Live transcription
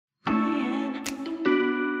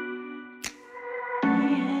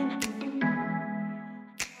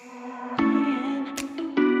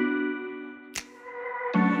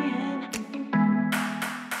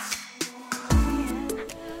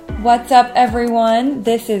What's up, everyone?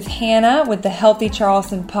 This is Hannah with the Healthy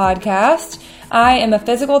Charleston podcast. I am a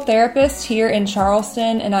physical therapist here in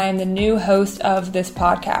Charleston, and I am the new host of this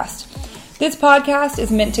podcast. This podcast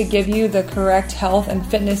is meant to give you the correct health and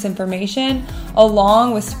fitness information,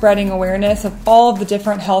 along with spreading awareness of all of the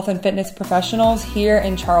different health and fitness professionals here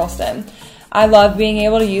in Charleston. I love being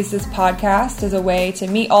able to use this podcast as a way to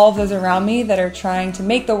meet all of those around me that are trying to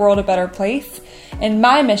make the world a better place. And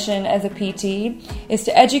my mission as a PT is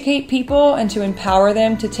to educate people and to empower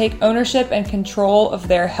them to take ownership and control of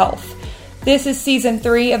their health. This is season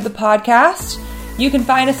 3 of the podcast. You can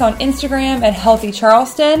find us on Instagram at Healthy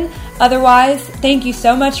Charleston. Otherwise, thank you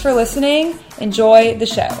so much for listening. Enjoy the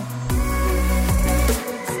show.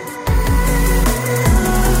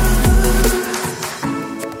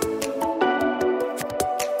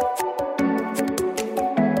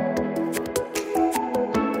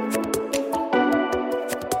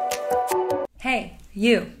 Hey,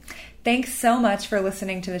 you. Thanks so much for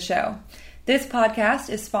listening to the show. This podcast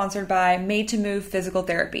is sponsored by Made to Move Physical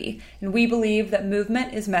Therapy, and we believe that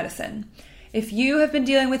movement is medicine. If you have been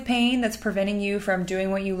dealing with pain that's preventing you from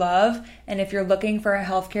doing what you love, and if you're looking for a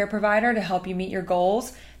healthcare provider to help you meet your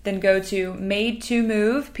goals, then go to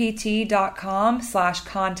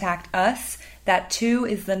madetomovept.com/contact us. That 2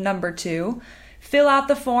 is the number 2. Fill out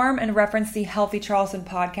the form and reference the Healthy Charleston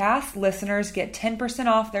podcast. Listeners get 10%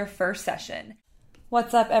 off their first session.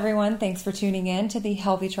 What's up, everyone? Thanks for tuning in to the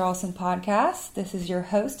Healthy Charleston podcast. This is your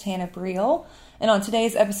host, Hannah Briel. And on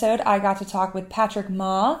today's episode, I got to talk with Patrick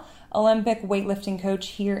Ma, Olympic weightlifting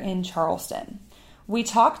coach here in Charleston. We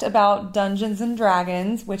talked about Dungeons and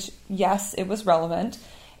Dragons, which, yes, it was relevant.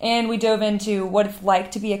 And we dove into what it's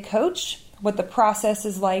like to be a coach, what the process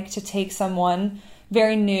is like to take someone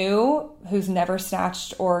very new who's never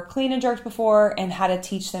snatched or clean and jerked before and how to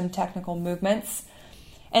teach them technical movements.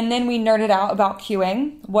 And then we nerded out about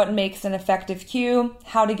cueing, what makes an effective cue,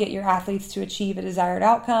 how to get your athletes to achieve a desired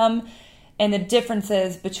outcome, and the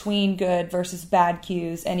differences between good versus bad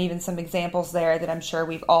cues, and even some examples there that I'm sure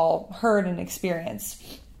we've all heard and experienced.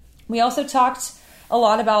 We also talked a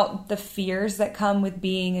lot about the fears that come with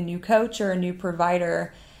being a new coach or a new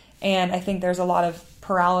provider, and I think there's a lot of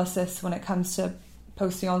paralysis when it comes to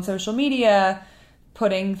posting on social media,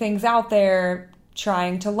 putting things out there,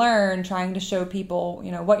 trying to learn, trying to show people,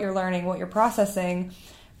 what you're learning, what you're processing,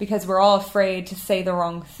 because we're all afraid to say the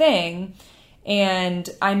wrong thing. And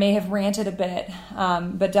I may have ranted a bit,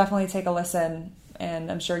 but definitely take a listen,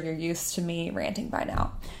 and I'm sure you're used to me ranting by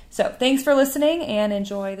now. So thanks for listening and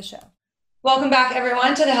enjoy the show. Welcome back,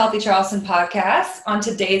 everyone, to the Healthy Charleston podcast. On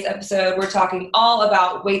today's episode, we're talking all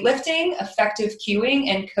about weightlifting, effective cueing,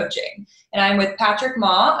 and coaching. And I'm with Patrick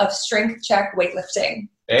Ma of Strength Check Weightlifting.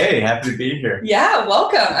 Hey, happy to be here. Yeah,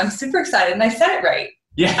 welcome. I'm super excited, and I said it right.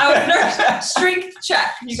 Yeah. I was nervous. Strength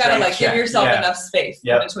check. You got to give yourself enough space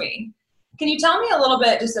in between. Can you tell me a little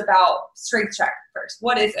bit just about Strength Check first?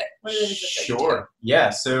 What is it? What is it? Sure. Yeah.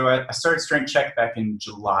 So I started Strength Check back in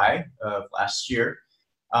July of last year.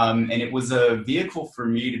 And it was a vehicle for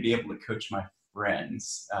me to be able to coach my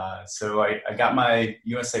friends. So I got my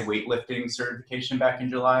USA weightlifting certification back in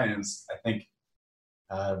July, and it was, I think,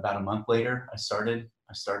 about a month later, I started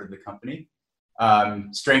the company.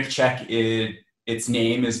 Strength Check, its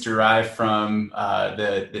name is derived from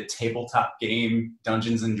the tabletop game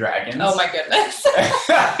Dungeons and Dragons. Oh my goodness!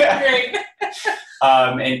 Great.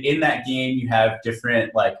 And in that game, you have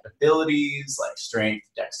different abilities like strength,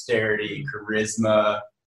 dexterity, charisma,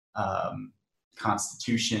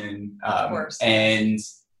 constitution, and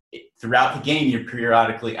throughout the game, you're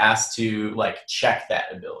periodically asked to check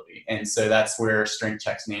that ability. And so that's where Strength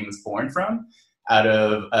Check's name was born from, out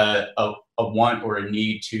of a want or a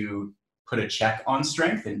need to put a check on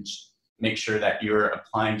strength and make sure that you're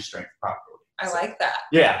applying strength properly. I like that.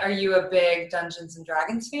 Yeah. Are you a big Dungeons and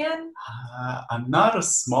Dragons fan? I'm not a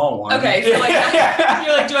small one. Okay, so you're like,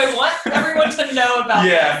 do I want everyone to know about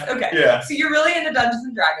this? Okay. Yeah. So you're really into Dungeons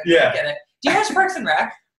and Dragons. Yeah. I get it. Do you watch Parks and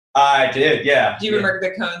Rec? I did, yeah. Do you remember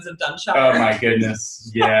the cones of Dunshire? Oh my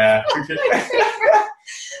goodness, yeah.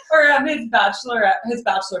 Or his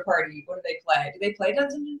bachelor party. What do they play? Do they play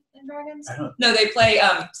Dungeons and Dragons? No, they play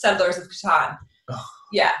Settlers of Catan. Oh.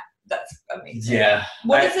 Yeah, that's amazing. Yeah.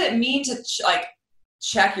 What does it mean to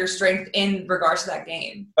check your strength in regards to that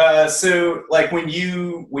game? So when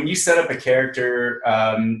you set up a character,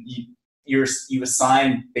 you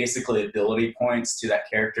assign basically ability points to that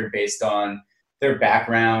character based on their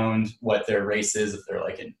background, what their race is, if they're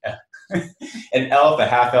an elf, a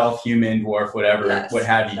half elf, human, dwarf, whatever, yes, what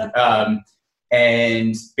have you.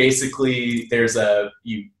 And basically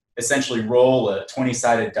you essentially roll a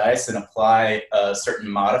 20-sided dice and apply a certain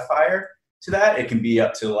modifier to that. It can be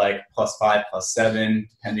up to like +5, +7,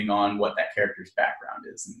 depending on what that character's background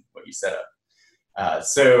is and what you set up.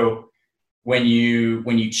 So when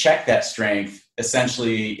you check that strength,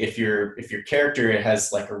 essentially, if your character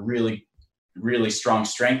has like a really, really strong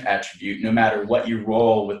strength attribute, no matter what you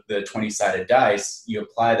roll with the 20-sided dice, you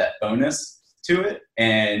apply that bonus to it,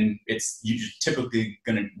 and you're typically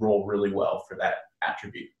going to roll really well for that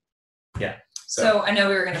attribute. Yeah. So I know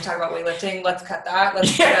we were going to talk about weightlifting. Let's cut that.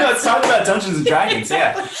 Let's talk about Dungeons and Dragons.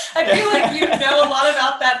 Yeah. I feel like you know a lot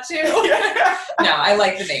about that too. Yeah. No, I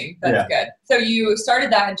like the name. That's good. So you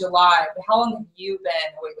started that in July. But how long have you been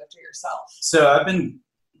a weightlifter yourself? So I've been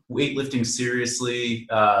weightlifting seriously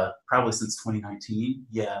probably since 2019.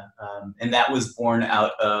 Yeah. And that was born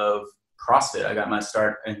out of CrossFit. I got my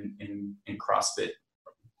start in CrossFit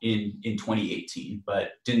in 2018,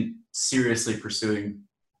 but didn't seriously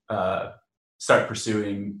start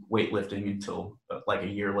pursuing weightlifting until like a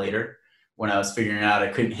year later, when I was figuring out I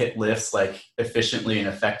couldn't hit lifts like efficiently and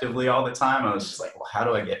effectively all the time. I was just like, well, how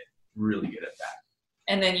do I get really good at that?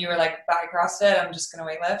 And then you were like, bye CrossFit, I'm just going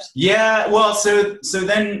to weightlift? Yeah. Well, so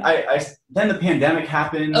then then the pandemic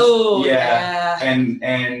happened. Oh, yeah.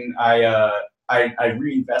 And I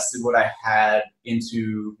reinvested what I had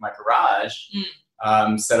into my garage,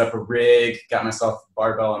 set up a rig, got myself a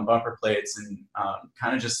barbell and bumper plates, and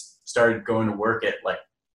kind of just started going to work at like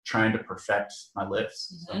trying to perfect my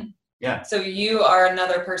lifts. Mm-hmm. So, yeah. So you are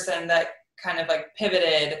another person that kind of like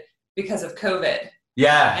pivoted because of COVID.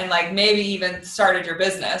 Yeah. And like maybe even started your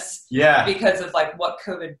business. Yeah. Because of like what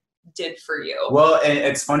COVID did for you. Well, and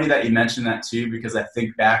it's funny that you mentioned that too, because I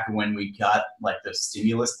think back when we got like the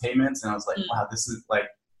stimulus payments, and I was like, wow, this is like,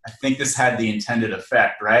 I think this had the intended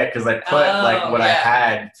effect, right? Because I put like what I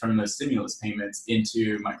had from the stimulus payments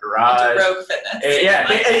into my garage. Into Rogue Fitness.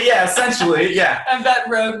 Yeah, essentially, yeah. I bet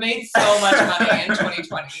Rogue made so much money in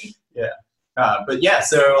 2020. Yeah. But yeah,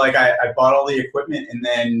 so like I bought all the equipment, and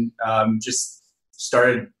then just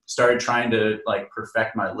started trying to like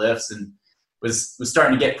perfect my lifts, and was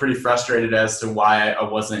starting to get pretty frustrated as to why I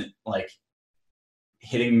wasn't like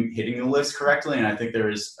hitting the lifts correctly. And I think there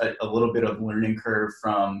was a little bit of learning curve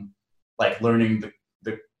from like learning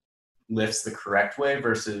the lifts the correct way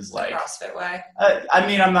versus like CrossFit way. I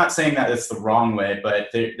mean, I'm not saying that it's the wrong way, but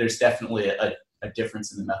there's definitely a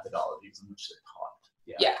difference in the methodologies in which they're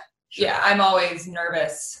taught. Yeah. Sure. Yeah. I'm always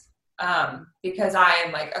nervous because I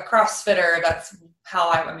am like a CrossFitter. That's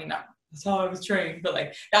how that's how I was trained, but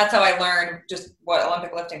like, that's how I learned just what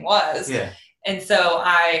Olympic lifting was. Yeah. And so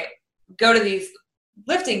I go to these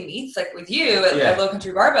lifting meets like with you at Low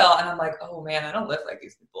Country Barbell, and I'm like, oh man, I don't lift like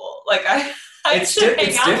these people. Like I should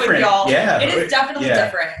hang out with y'all. Yeah, it is definitely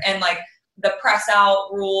different. And like the press out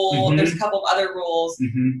rule, there's a couple of other rules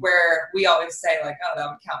where we always say like, oh, that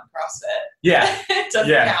would count in CrossFit. Yeah. It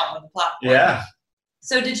doesn't count on the platform. Yeah.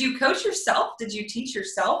 So did you coach yourself? Did you teach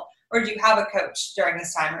yourself? Or did you have a coach during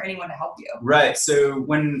this time or anyone to help you? Right. So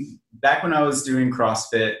back when I was doing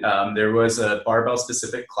CrossFit, there was a barbell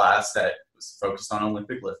specific class that was focused on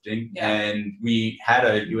Olympic lifting, and we had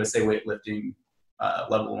a USA weightlifting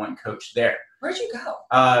level 1 coach there. Where'd you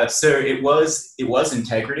go? So it was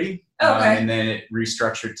Integrity, okay. And then it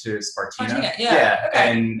restructured to Spartina. Yeah.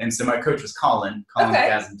 Okay. And so my coach was Colin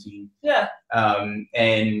Gazantine. Yeah.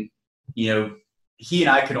 And you know, he and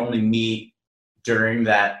I could only meet during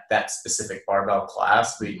that specific barbell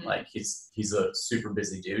class. Like he's a super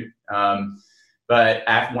busy dude. But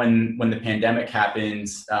when the pandemic happened,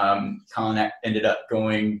 Colin ended up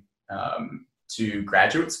going to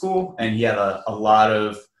graduate school, and he had a lot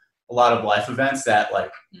of life events that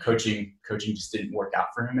like coaching just didn't work out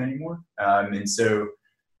for him anymore. And so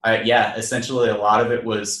essentially a lot of it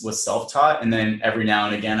was self-taught, and then every now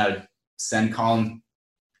and again I'd send Colin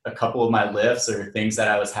a couple of my lifts or things that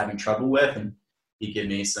I was having trouble with, and he'd give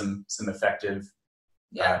me some effective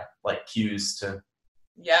like cues to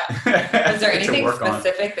Is there anything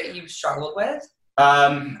specific that you struggled with?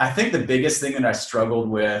 I think the biggest thing that I struggled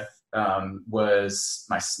with was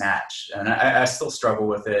my snatch, and I still struggle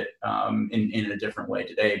with it in a different way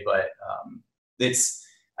today, but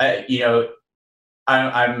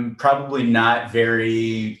I'm probably not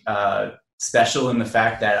very special in the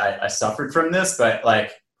fact that I suffered from this, but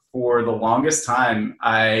like for the longest time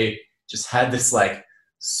I just had this like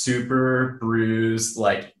super bruised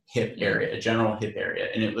like hip area, a general hip area,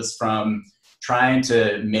 and it was from trying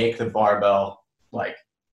to make the barbell like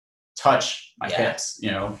touch my hips,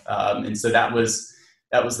 you know. And so that was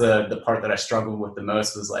the part that I struggled with the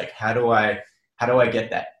most, was like how do I get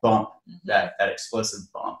that bump, that explosive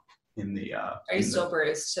bump in the. Are you still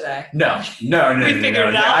bruised today? No. We figured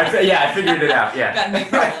it out. I figured it out. Yeah. Got new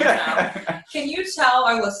problems now. Can you tell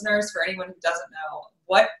our listeners, for anyone who doesn't know,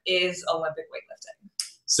 what is Olympic weightlifting?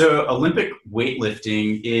 So Olympic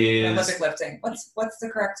weightlifting is Olympic lifting. What's the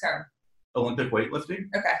correct term? Olympic weightlifting.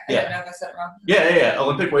 Okay, I don't know if I said it wrong. Yeah.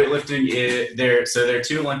 Olympic weightlifting is there. So there are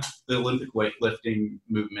two the Olympic weightlifting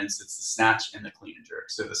movements. It's the snatch and the clean and jerk.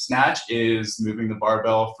 So the snatch is moving the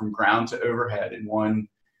barbell from ground to overhead in one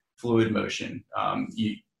fluid motion.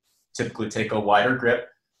 You typically take a wider grip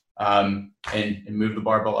and move the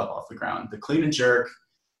barbell up off the ground. The clean and jerk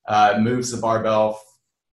moves the barbell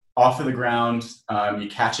off of the ground. You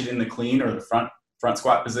catch it in the clean or the front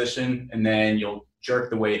squat position, and then you'll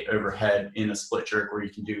jerk the weight overhead in a split jerk where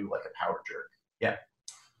you can do like a power jerk. Yeah.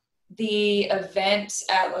 The event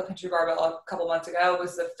at Low Country Barbell a couple months ago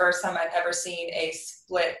was the first time I'd ever seen a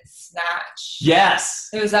split snatch. Yes.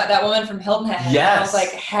 It was that woman from Hilton Head. Yes. I was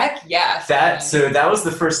like, heck yes. So that was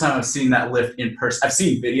the first time I've seen that lift in person. I've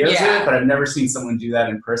seen videos of it, but I've never seen someone do that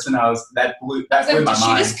in person. That blew my mind. Did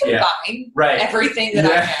she just combine everything that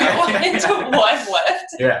I know into one lift?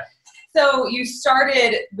 Yeah. So you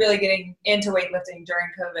started really getting into weightlifting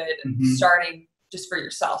during COVID and starting just for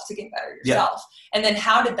yourself to get better yourself. Yeah. And then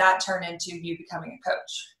how did that turn into you becoming a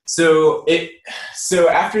coach? So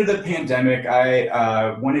after the pandemic,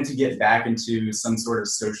 I wanted to get back into some sort of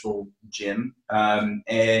social gym.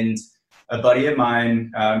 And a buddy of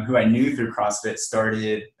mine who I knew through CrossFit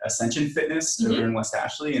started Ascension Fitness over in West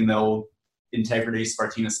Ashley in the old Integrity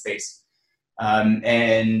Spartina space.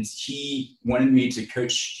 And he wanted me to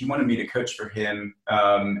coach for him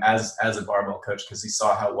as a barbell coach because he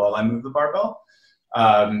saw how well I moved the barbell.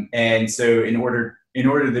 And so in order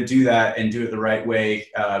to do that and do it the right way,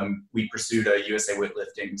 we pursued a USA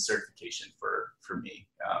Weightlifting certification for me.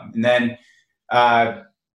 And then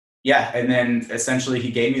essentially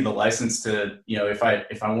he gave me the license to, if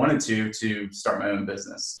I wanted to start my own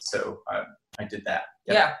business. So I did that.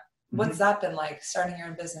 Yep. Yeah. What's that been like, starting your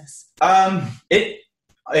own business?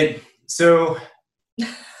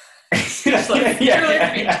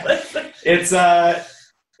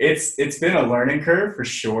 It's been a learning curve for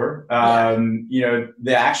sure.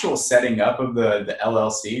 The actual setting up of the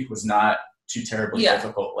LLC was not too terribly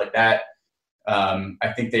difficult like that.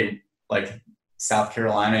 I think they South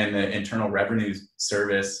Carolina and the Internal Revenue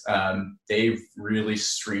Service, they've really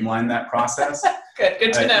streamlined that process.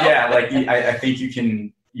 Good to know. I think you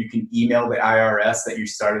can email the IRS that you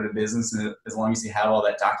started a business, and as long as you have all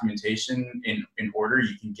that documentation in order,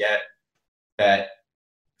 you can get that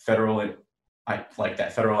federal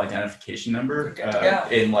identification number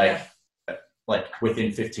in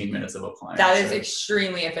within 15 minutes of applying. That is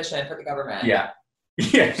extremely efficient for the government. Yeah.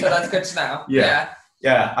 So that's good to know. Yeah.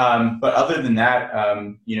 But other than that,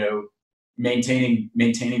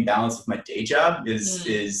 maintaining balance with my day job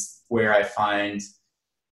is where I find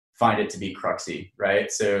it to be cruxy,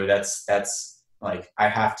 right? So that's I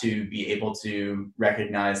have to be able to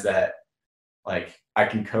recognize that I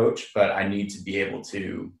can coach, but I need to be able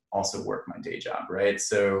to also work my day job, right?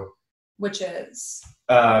 So which is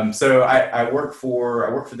I work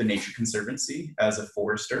for the Nature Conservancy as a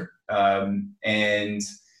forester, and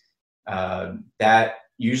that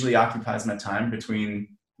usually occupies my time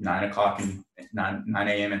between 9 o'clock and 9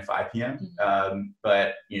 a.m. and 5 p.m.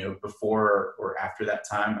 But before or after that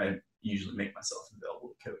time, I usually make myself available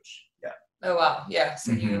to coach. Yeah. Oh wow. Yeah.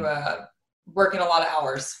 So you working a lot of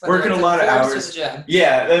hours. Working a lot of hours. To the gym.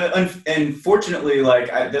 Yeah, and fortunately,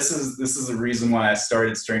 this is the reason why I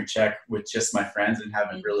started Strength Check with just my friends and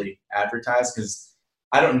haven't really advertised, because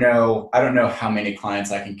I don't know how many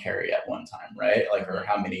clients I can carry at one time, right? Or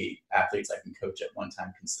how many athletes I can coach at one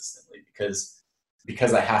time consistently, because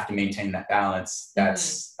I have to maintain that balance.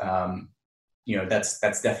 That's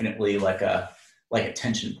that's definitely like a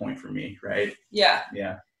tension point for me, right? Yeah.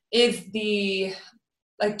 Yeah.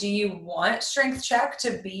 Do you want Strength Check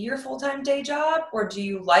to be your full-time day job, or do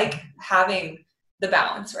you like having the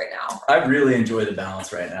balance right now? I really enjoy the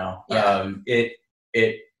balance right now. Yeah.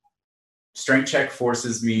 Strength Check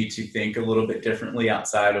forces me to think a little bit differently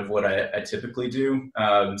outside of what I typically do.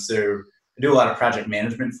 So I do a lot of project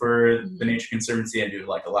management for the Nature Conservancy. I do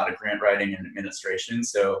a lot of grant writing and administration.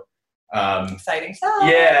 So exciting stuff.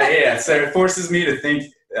 Yeah. So it forces me to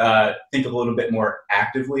think a little bit more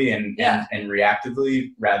actively and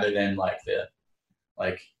reactively, rather than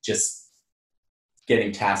just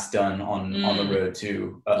getting tasks done on the road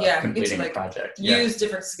to completing a project. Use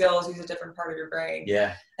different skills, use a different part of your brain.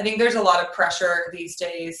 Yeah. I think there's a lot of pressure these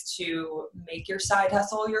days to make your side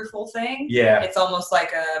hustle your full thing. Yeah. It's almost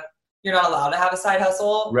like you're not allowed to have a side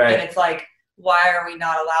hustle. Right. And it's why are we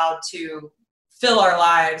not allowed to fill our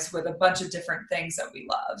lives with a bunch of different things that we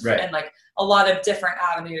love, and like a lot of different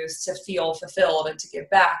avenues to feel fulfilled and to give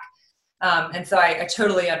back. And so I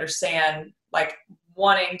totally understand like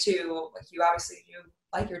wanting to, like, you obviously, you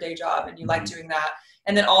like your day job and you like doing that.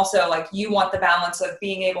 And then also like you want the balance of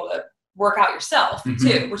being able to work out yourself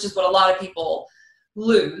too, which is what a lot of people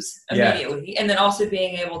lose immediately. And then also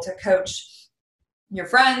being able to coach your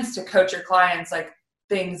friends, to coach your clients, like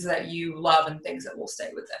things that you love and things that will stay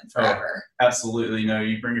with them forever. Oh, absolutely. No,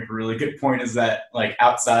 you bring up a really good point, is that like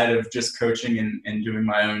outside of just coaching and doing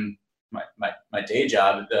my own, my day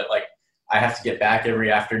job, that like I have to get back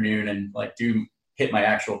every afternoon and like hit my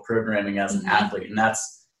actual programming as an athlete. And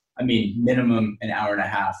that's, I mean, minimum an hour and a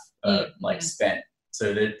half like spent.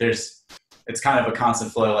 So it's kind of a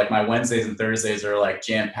constant flow. Like my Wednesdays and Thursdays are like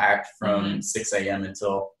jam packed from 6 a.m.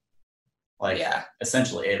 until like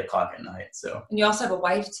essentially 8 o'clock at night. So, and you also have a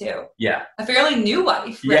wife too. Yeah. A fairly new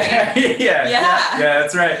wife, right? Yeah,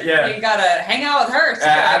 that's right. Yeah. You gotta hang out with her too,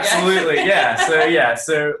 absolutely.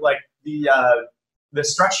 So like the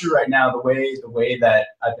structure right now, the way that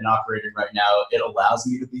I've been operating right now, it allows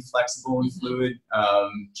me to be flexible and fluid,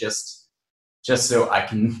 just so I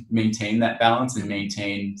can maintain that balance and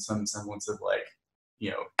maintain some semblance of like,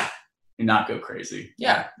 you know, not go crazy.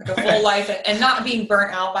 Yeah, like a full life and not being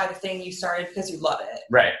burnt out by the thing you started because you love it.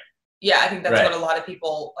 Right. Yeah, I think that's what a lot of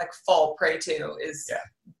people like fall prey to, is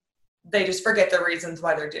they just forget the reasons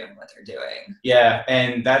why they're doing what they're doing. Yeah,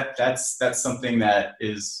 and that's something that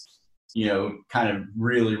is, you know, kind of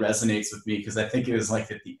really resonates with me, because I think it was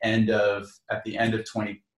like at the end of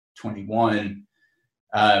 2021,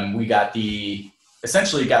 we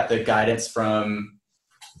essentially got the guidance from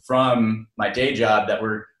my day job that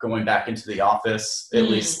we're going back into the office, at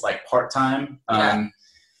least like part-time.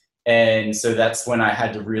 And so that's when I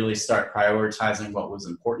had to really start prioritizing what was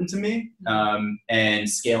important to me, and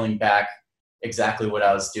scaling back exactly what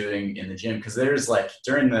I was doing in the gym. Because there's like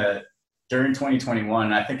during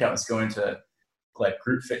 2021, I think I was going to like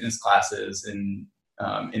group fitness classes in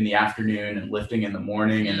the afternoon and lifting in the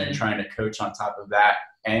morning, and then trying to coach on top of that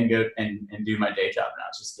and go and do my day job. And I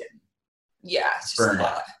was just getting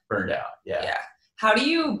burned out. Yeah. How do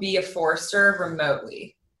you be a Forester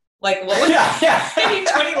remotely? Like, what was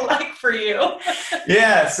 2020 like for you?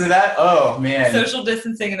 So that, oh man. Social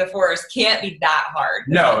distancing in the forest can't be that hard.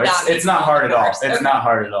 No, it's not hard at all. It's not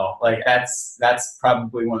hard at all. Like that's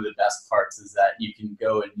probably one of the best parts, is that you can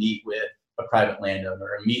go and meet with a private landowner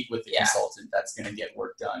or meet with a consultant that's going to get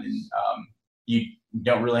work done. And you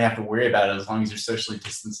don't really have to worry about it as long as you're socially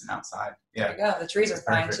distancing outside. There you go. The trees are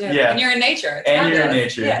fine too. Yeah. And you're in nature.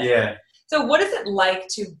 Yeah. So what is it like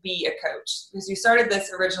to be a coach? Because you started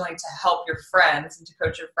this originally to help your friends and to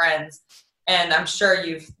coach your friends. And I'm sure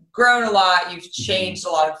you've grown a lot. You've changed a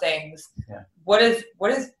lot of things. Yeah. What is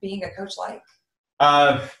being a coach like?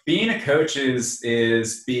 Being a coach is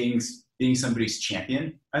being somebody's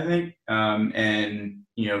champion, I think. And,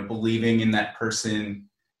 you know, believing in that person,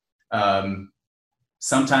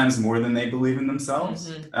 sometimes more than they believe in themselves.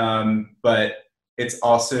 But it's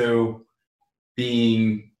also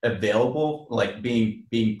being available, like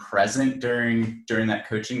being present during that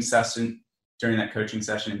coaching session,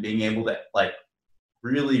 and being able to like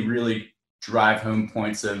really, really drive home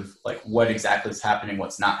points of like what exactly is happening,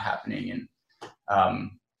 what's not happening. And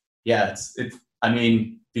it's I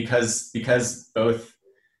mean, because both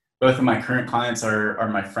of my current clients are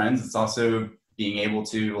my friends, it's also being able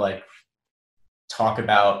to like talk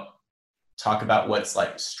about what's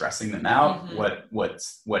like stressing them out, what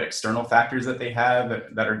external factors that they have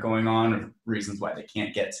that are going on, or reasons why they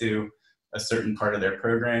can't get to a certain part of their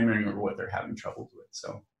programming, or what they're having trouble with.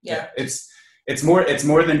 So it's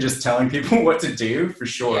more than just telling people what to do, for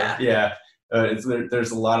sure.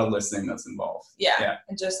 There's a lot of listening that's involved.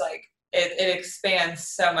 And just like it expands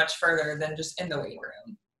so much further than just in the weight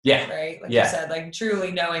room. Right? Like you said, like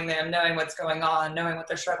truly knowing them, knowing what's going on, knowing what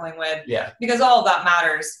they're struggling with. Because all of that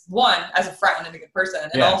matters, one, as a friend and a good person,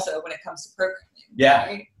 and also when it comes to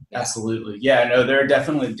programming. Right? Absolutely. No, there are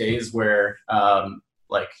definitely days where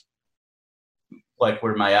like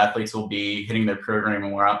where my athletes will be hitting their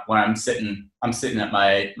programming, when I'm sitting at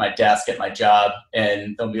my desk at my job,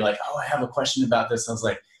 and they'll be like, oh, I have a question about this. I was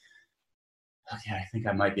like, okay, I think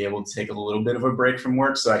I might be able to take a little bit of a break from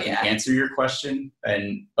work so I can answer your question.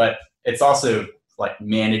 But it's also like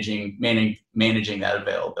managing that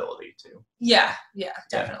availability too. Yeah,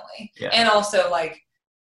 definitely. And also like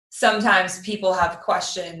sometimes people have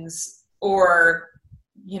questions or,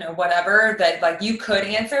 you know, whatever that like you could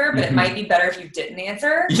answer, but it might be better if you didn't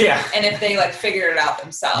answer. And if they like figured it out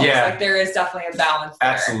themselves, like there is definitely a balance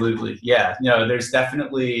there. Absolutely. No, there's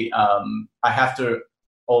definitely, I have to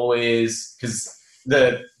always, because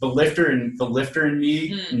the lifter in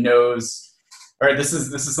me knows, or this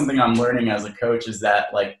is something I'm learning as a coach, is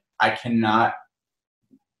that like I cannot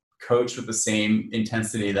coach with the same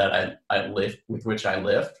intensity that I lift with which I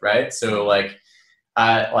lift, right? So like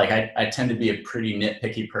I tend to be a pretty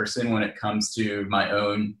nitpicky person when it comes to my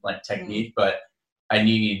own like technique, but I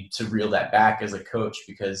need to reel that back as a coach,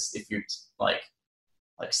 because if you're like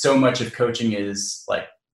so much of coaching is like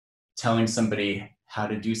telling somebody how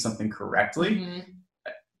to do something correctly,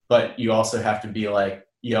 but you also have to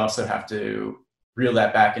reel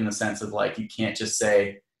that back in the sense of like, you can't just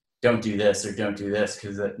say, don't do this or don't do this,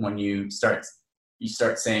 because when you start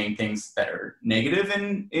saying things that are negative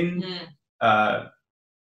in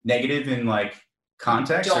like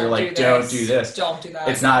context, or like don't do this, don't do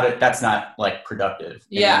that. That's not like productive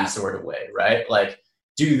in any sort of way, right? Like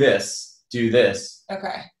do this,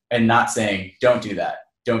 okay, and not saying don't do that.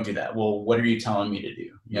 Well, what are you telling me to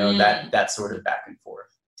do? You know, that sort of back and forth.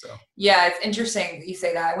 So yeah, it's interesting that you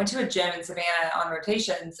say that. I went to a gym in Savannah on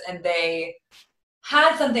rotations, and they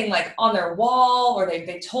had something like on their wall, or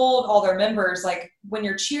they told all their members, like, when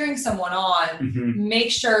you're cheering someone on,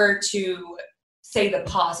 make sure to say the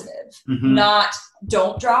positive, not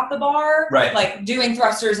don't drop the bar, right? Like doing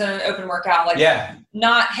thrusters in an open workout, like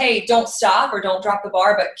not, hey, don't stop or don't drop the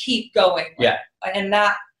bar, but keep going. Yeah. And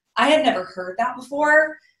that, I had never heard that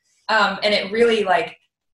before. And it really, like,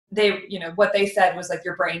 they, you know, what they said was like,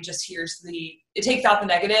 your brain just hears it takes out the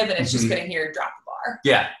negative, and it's just going to hear drop the bar.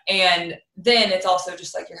 Yeah. And then it's also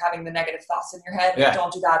just like, you're having the negative thoughts in your head. Yeah.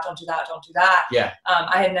 Don't do that. Don't do that. Don't do that. Yeah.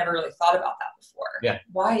 I had never really thought about that before. Yeah.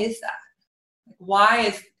 Why is that?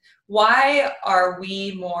 Why are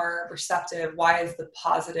we more receptive? Why is the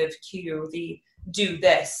positive cue, the do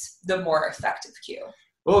this, the more effective cue?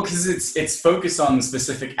 Well, because it's focused on the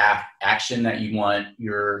specific action that you want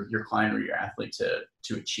your client or your athlete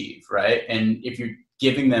to achieve, right? And if you're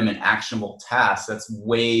giving them an actionable task, that's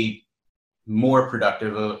way more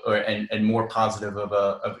productive and more positive of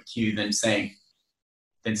a cue than saying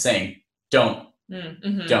don't.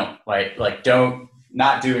 Don't, like don't.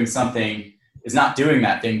 Not doing something is not doing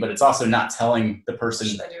that thing, but it's also not telling the person,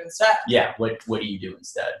 what should I do instead? Yeah, what do you do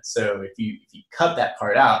instead? So if you cut that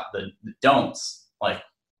part out, the don'ts, like,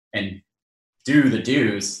 and do the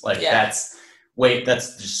do's, like that's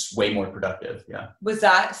just way more productive. Yeah. Was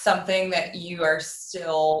that something that you are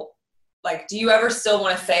still like, do you ever still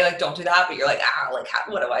want to say like, don't do that, but you're like,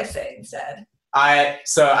 what do I say instead? I've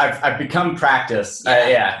become practiced.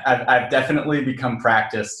 I've definitely become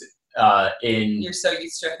practiced you're so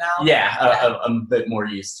used to it now. I'm a bit more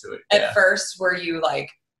used to it. At first, were you like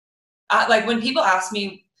when people ask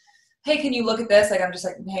me, hey, can you look at this? Like, I'm just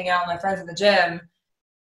like hanging out with my friends in the gym,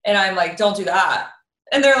 and I'm like, don't do that.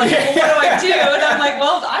 And they're like, well, what do I do? And I'm like,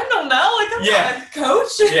 well, I don't know. Like, I'm not a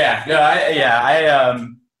coach.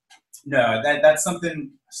 No, that's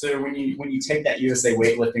something. So when you take that USA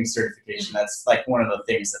weightlifting certification, that's like one of the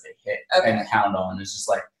things that they hit and pound on. It's just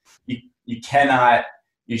like, you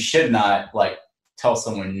should not like tell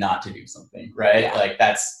someone not to do something, right? Yeah. Like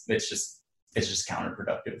it's just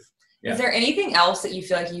counterproductive. Yeah. Is there anything else that you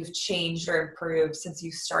feel like you've changed or improved since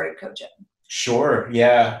you started coaching? Sure.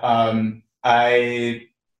 Yeah.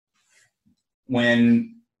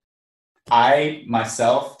 When I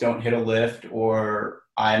myself don't hit a lift, or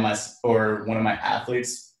one of my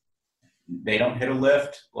athletes, they don't hit a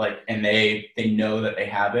lift, like, and they know that they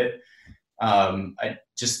have it. I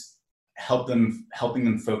just helping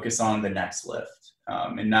them focus on the next lift,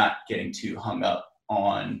 and not getting too hung up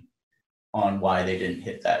on why they didn't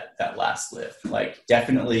hit that last lift. Like,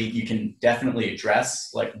 you can definitely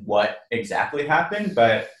address like what exactly happened,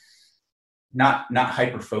 but not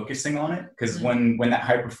hyper focusing on it. Because when that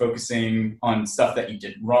hyper focusing on stuff that you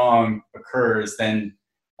did wrong occurs, then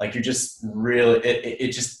like you're just really,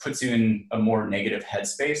 it just puts you in a more negative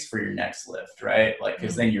headspace for your next lift, right? Like,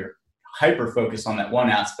 because then you're hyper focused on that one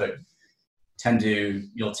aspect,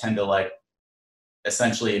 you'll tend to like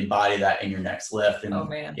essentially embody that in your next lift. And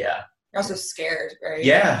yeah, you're also scared, right?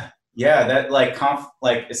 Yeah, that like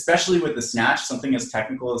especially with the snatch, something as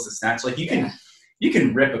technical as the snatch, like you can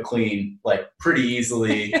rip a clean like pretty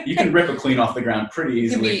easily. You can rip a clean off the ground pretty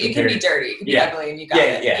easily. It can be dirty, it can be ugly, and you got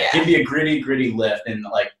it. Yeah, it can be a gritty lift, and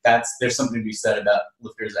like there's something to be said about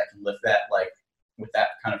lifters that can lift that like with that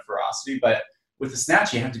kind of ferocity. But with the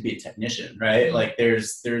snatch, you have to be a technician, right? Mm-hmm. Like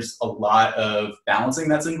there's a lot of balancing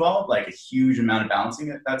that's involved, like a huge amount of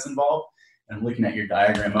balancing that's involved. And I'm looking at your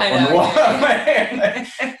diagram up on the wall. Yeah.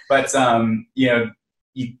 But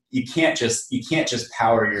you can't just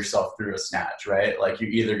power yourself through a snatch, right? Like you're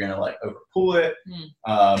either gonna like overpull it,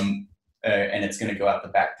 and it's gonna go out the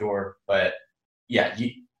back door. But yeah,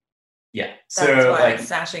 yeah. That's so why like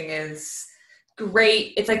snatching is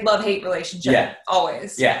great. It's like love-hate relationship. Yeah.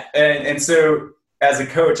 Always. Yeah. And so as a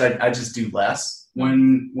coach, I just do less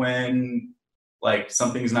when like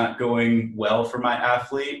something's not going well for my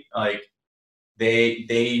athlete. Like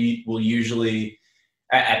they will usually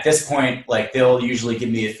at this point, like they'll usually give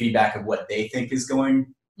me a feedback of what they think is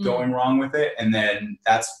going wrong with it, and then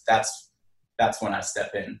that's when I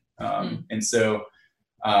step in. And so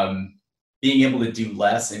being able to do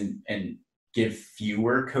less and give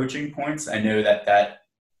fewer coaching points, I know that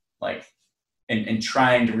like and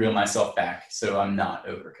trying to reel myself back so I'm not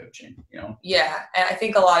over coaching, you know? Yeah. And I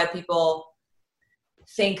think a lot of people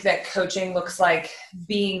think that coaching looks like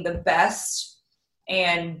being the best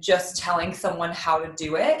and just telling someone how to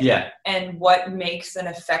do it. Yeah. And what makes an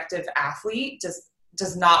effective athlete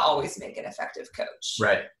does not always make an effective coach.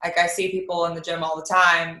 Right. Like I see people in the gym all the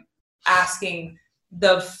time asking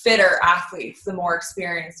the fitter athletes, the more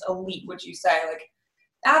experienced elite, would you say, like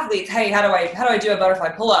athletes, hey, how do I do a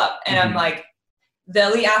butterfly pull up? And I'm like, the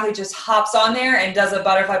elite athlete just hops on there and does a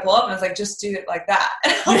butterfly pull up, and it's like, just do it like that.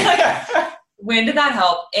 Like, when did that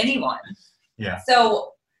help anyone? Yeah.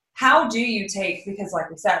 So how do you take, because like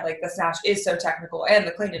we said, like the snatch is so technical and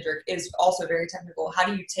the clean and jerk is also very technical. How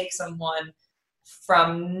do you take someone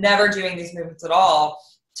from never doing these movements at all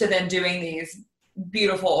to then doing these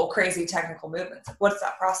beautiful, crazy technical movements? What's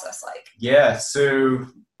that process like? Yeah. So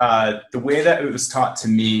the way that it was taught to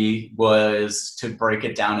me was to break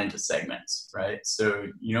it down into segments, right? So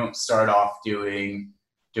you don't start off doing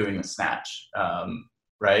the snatch,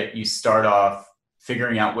 right? You start off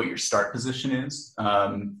figuring out what your start position is,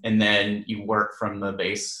 and then you work from the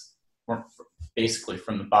base, or basically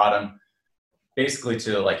from the bottom, basically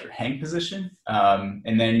to like your hang position,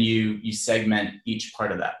 and then you segment each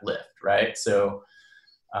part of that lift, right? So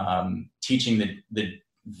teaching the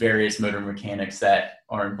various motor mechanics that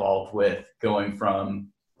are involved with going from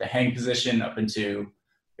the hang position up into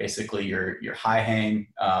basically your high hang,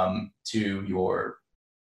 to your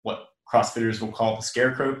what CrossFitters will call the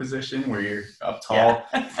scarecrow position, where you're up tall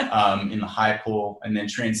in the high pull, and then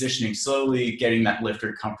transitioning slowly, getting that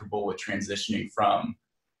lifter comfortable with transitioning from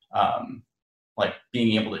like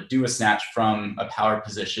being able to do a snatch from a power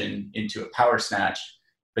position into a power snatch,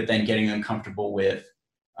 but then getting them comfortable with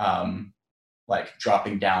like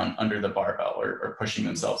dropping down under the barbell or pushing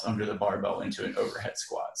themselves under the barbell into an overhead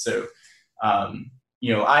squat. So,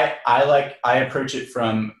 you know, I approach it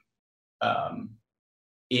from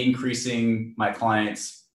increasing my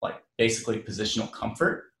clients like basically positional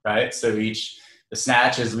comfort, right? So the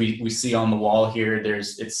snatch, as we see on the wall here,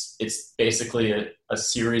 it's basically a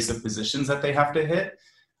series of positions that they have to hit,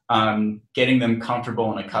 getting them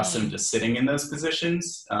comfortable and accustomed to sitting in those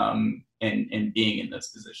positions, and being in those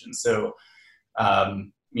positions. So,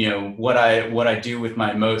 you know, what I do with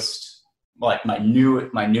my most, like my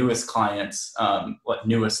newest clients,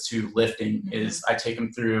 newest to lifting, is I take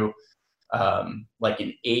them through like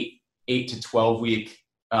an 8 to 12 week,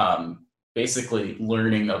 basically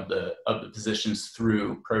learning of the positions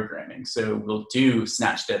through programming. So we'll do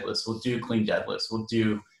snatch deadlifts, we'll do clean deadlifts, we'll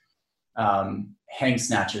do hang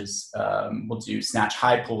snatches, we'll do snatch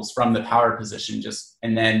high pulls from the power position,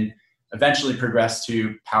 and then eventually progress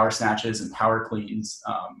to power snatches and power cleans.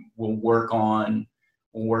 We'll work on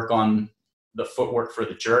the footwork for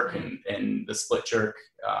the jerk and the split jerk,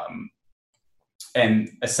 and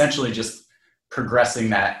essentially just progressing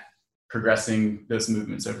those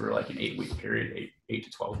movements over like an 8-week period, 8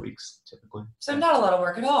 to 12 weeks typically. So not a lot of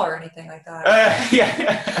work at all or anything like that. Yeah.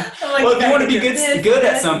 Like, well, if you want to be good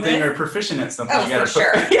at something or proficient at something, you gotta for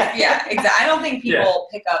sure. Yeah, exactly. I don't think people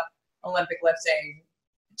pick up Olympic lifting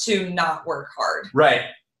to not work hard. Right.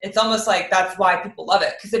 It's almost like that's why people love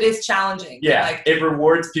it, because it is challenging. Yeah. Like, it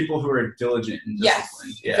rewards people who are diligent and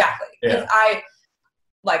disciplined. Yes, exactly. Because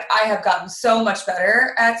I have gotten so much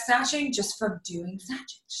better at snatching just from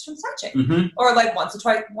snatching. Or like once or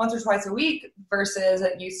twice a week, versus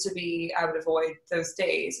it used to be I would avoid those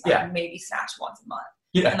days. I would maybe snatch once a month.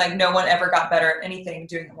 Yeah. And like no one ever got better at anything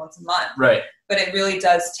doing it once a month. Right. But it really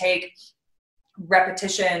does take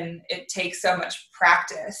repetition. It takes so much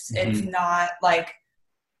practice. It's not like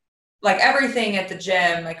everything at the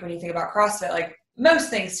gym, like when you think about CrossFit, like most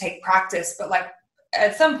things take practice, but like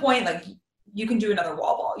at some point, like you can do another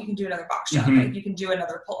wall ball, you can do another box jump, like you can do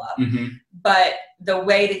another pull up. But the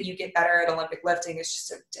way that you get better at Olympic lifting is just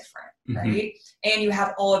so different, right? And you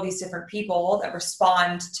have all of these different people that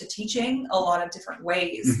respond to teaching a lot of different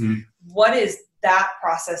ways. What is that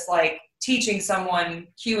process like? Teaching someone,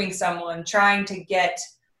 cueing someone, trying to get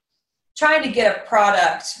a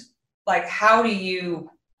product. Like, how do you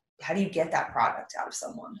how do you get that product out of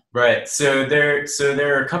someone? Right. So there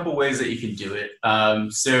are a couple ways that you can do it.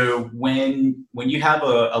 So when you have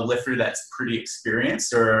a lifter that's pretty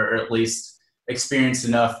experienced, or at least experienced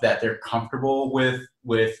enough that they're comfortable with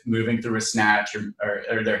moving through a snatch,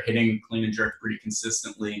 or they're hitting clean and jerk pretty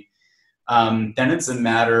consistently, then it's a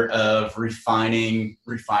matter of refining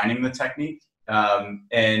the technique.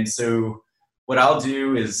 And so what I'll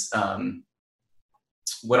do is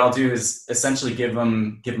essentially give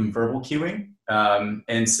them verbal cueing.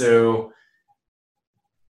 And so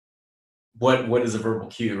what is a verbal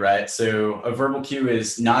cue, right? So a verbal cue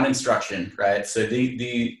is non-instruction, right? So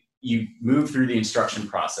you move through the instruction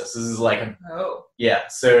process. This is like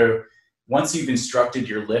so once you've instructed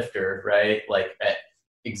your lifter, right, like at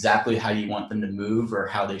exactly how you want them to move or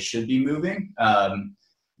how they should be moving,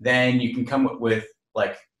 then you can come up with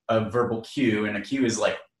like a verbal cue. And a cue is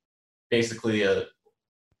like basically a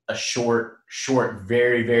short,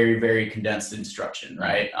 very, very, very condensed instruction,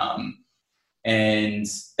 right? And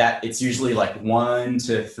that it's usually like 1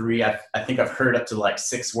 to 3. I think I've heard up to like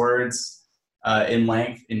 6 words in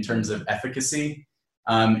length in terms of efficacy.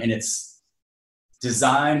 And it's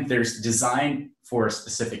designed for a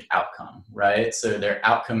specific outcome, right? So they're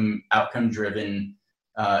outcome driven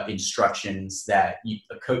instructions that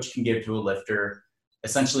a coach can give to a lifter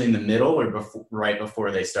essentially in the middle or right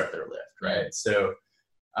before they start their lift, right? So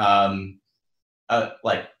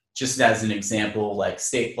like just as an example, like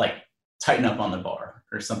tighten up on the bar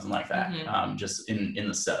or something like that, just in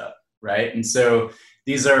the setup, right? And so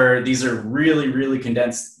these are really, really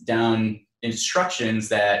condensed down instructions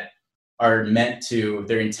that are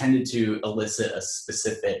they're intended to elicit a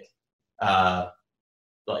specific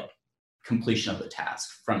like completion of the task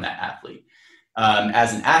from that athlete.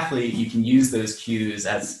 As an athlete, you can use those cues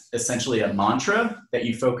as essentially a mantra that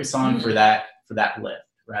you focus on for that lift,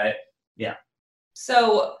 right? Yeah.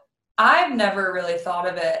 So I've never really thought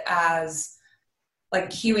of it as like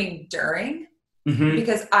cueing during,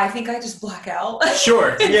 because I think I just black out.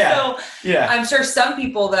 Sure. Yeah. So I'm sure some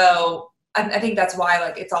people though, I think that's why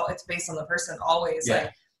like it's based on the person always. Yeah.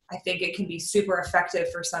 Like I think it can be super effective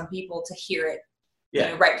for some people to hear it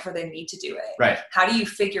right before they need to do it. Right. How do you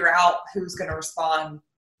figure out who's going to respond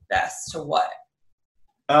best to what?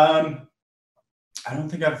 I don't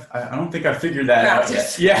think I've figured that out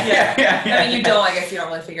yet. Yeah. I mean, I guess you don't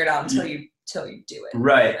really figure it out until you do it.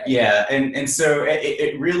 Right. Yeah. And so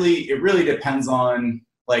it really depends on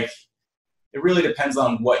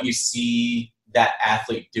what you see that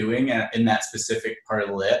athlete doing in that specific part of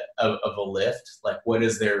a lift. Like what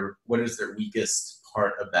is their weakest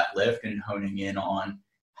part of that lift, and honing in on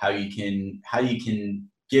how you can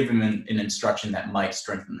give them an instruction that might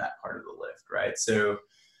strengthen that part of the lift. Right. So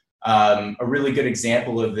a really good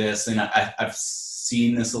example of this, and I've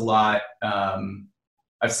seen this a lot.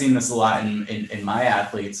 I've seen this a lot in my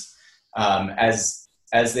athletes as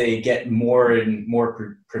they get more and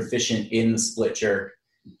more proficient in the split jerk.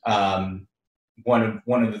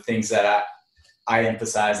 One of the things that I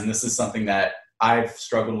emphasize, and this is something that I've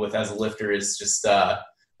struggled with as a lifter, is just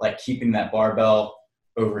like keeping that barbell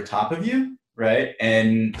over top of you, right?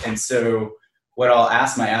 And so what I'll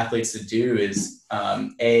ask my athletes to do is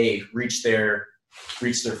A, reach their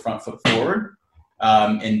front foot forward,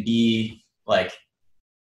 and B,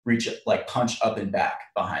 punch up and back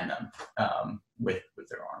behind them with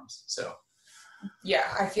their arms. So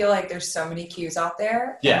yeah, I feel like there's so many cues out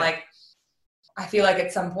there. Yeah. And I feel like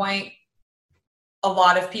at some point a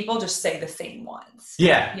lot of people just say the same ones.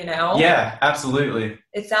 Yeah. You know? Yeah, absolutely.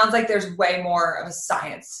 It sounds like there's way more of a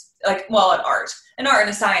science, an art and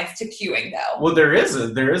a science to cueing though. Well, there is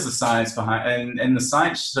a science behind, and the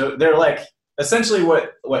science, so they're like, essentially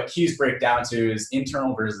what cues break down to is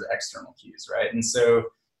internal versus external cues, right? And so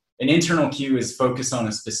an internal cue is focused on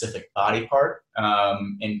a specific body part,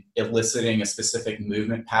 and eliciting a specific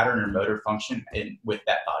movement pattern or motor function with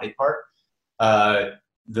that body part.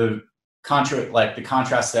 The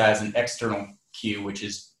contrast that as an external cue, which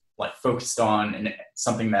is like focused on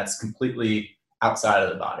something that's completely outside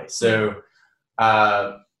of the body. So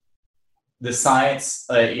the science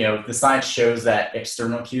shows that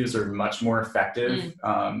external cues are much more effective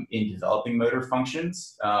in developing motor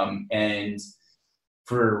functions. And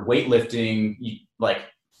for weightlifting,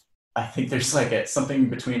 I think there's something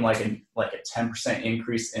between a 10%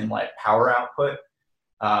 increase in power output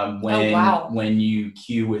when you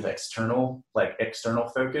cue with external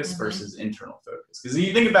focus versus internal focus. Because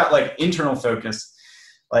you think about internal focus,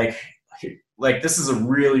 this is a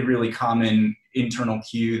really, really common internal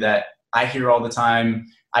cue that I hear all the time.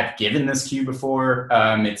 I've given this cue before.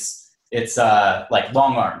 It's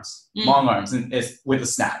long arms, and it's with a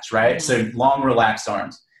snatch, right? So long, relaxed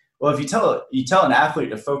arms. Well, if you tell an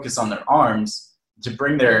athlete to focus on their arms, to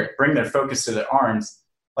bring their focus to their arms,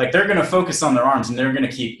 like they're going to focus on their arms and they're going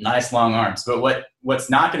to keep nice long arms. But what's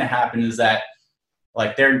not going to happen is that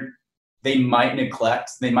like they might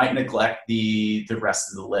neglect the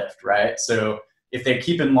rest of the lift, right? So if they're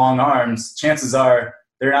keeping long arms, chances are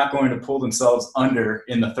they're not going to pull themselves under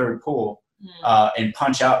in the third pull and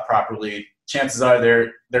punch out properly. Chances are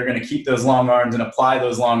they're going to keep those long arms and apply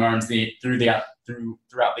those long arms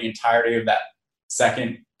throughout the entirety of that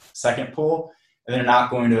second pull, and they're not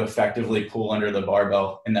going to effectively pull under the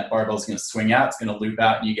barbell, and that barbell is going to swing out, it's going to loop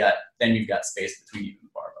out, and you've got space between you and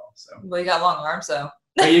the barbell. So well, you got long arms though.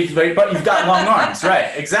 but you've got long arms,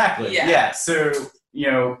 right? Exactly. Yeah. So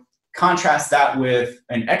contrast that with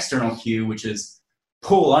an external cue, which is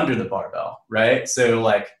pull under the barbell, right? So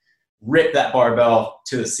like rip that barbell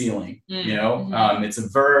to the ceiling. It's a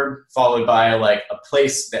verb followed by like a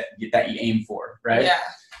place that you aim for, right?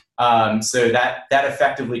 Yeah. So that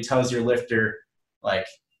effectively tells your lifter like,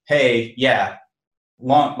 hey, yeah,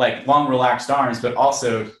 long relaxed arms, but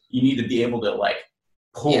also you need to be able to like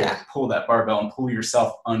pull that barbell and pull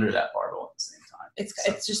yourself under that barbell at the same time.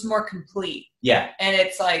 It's just more complete. Yeah. And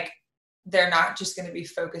it's like they're not just going to be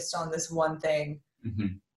focused on this one thing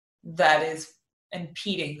that is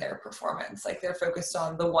impeding their performance. Like they're focused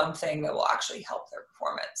on the one thing that will actually help their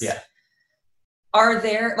performance. Yeah. Are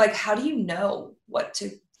there, like, how do you know what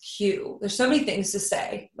to cue? There's so many things to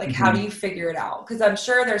say. Like, how do you figure it out? Because I'm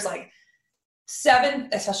sure there's like 7,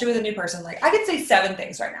 especially with a new person, like I could say 7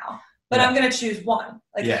 things right now, but I'm going to choose one.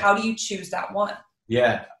 Like, how do you choose that one?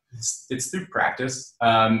 Yeah. It's through practice,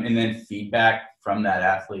 and then feedback from that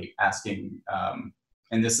athlete asking,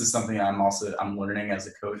 and this is something I'm learning as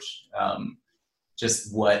a coach,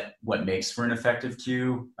 just what makes for an effective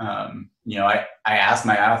cue. I asked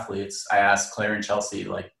my athletes, I asked Claire and Chelsea,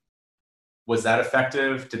 like, was that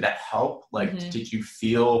effective? Did that help? Like, did you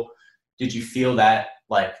feel that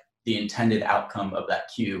like the intended outcome of that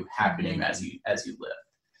cue happening as you lift?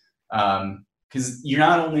 Because you're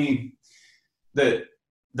not only the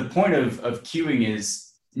point of cueing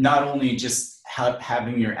is not only just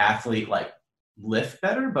having your athlete like lift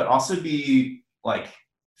better, but also be like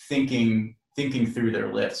thinking through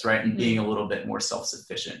their lifts, right? And being a little bit more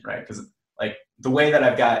self-sufficient, right? Because like the way that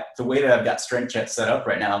I've got strength check set up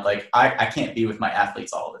right now, like I can't be with my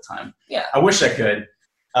athletes all the time. Yeah. I wish I could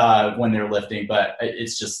when they're lifting, but I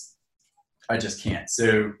just can't.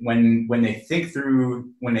 So when they think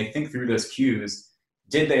through those cues,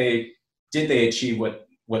 did they achieve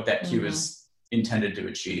what that cue is intended to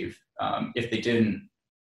achieve? If they didn't,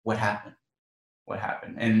 what happened?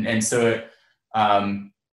 And so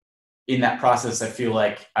in that process, I feel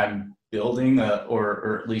like I'm building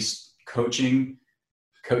or at least coaching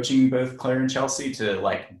both Claire and Chelsea to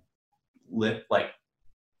like lift,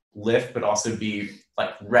 but also be like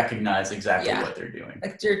recognize exactly what they're doing.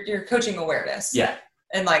 Like you're coaching awareness. Yeah.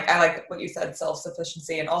 And like I like what you said,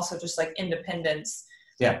 self-sufficiency, and also just like independence.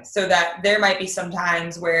 Yeah. So that there might be some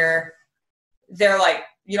times where they're like,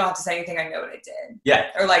 you don't have to say anything, I know what I did. Yeah.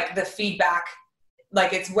 Or like the feedback,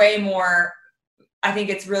 like it's way more, I think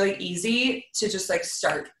it's really easy to just like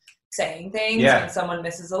start saying things when someone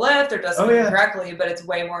misses a lift or does something correctly, but it's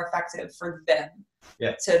way more effective for them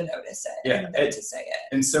to notice it and them to say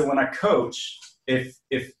it. And so when I coach, if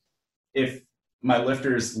my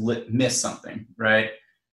lifters miss something, right?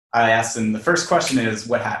 I ask them, the first question is,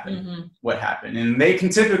 what happened? What happened? And they can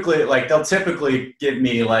they'll typically give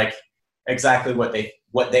me like exactly what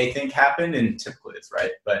they think happened, and typically it's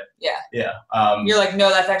right. But you're like, no,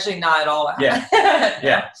 that's actually not at all what happened.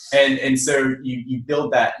 Yeah. And so you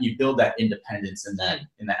build that independence in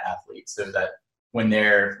that athlete, so that when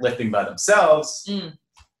they're lifting by themselves,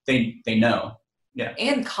 they know. Yeah.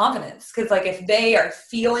 And confidence, because like if they are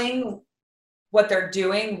feeling what they're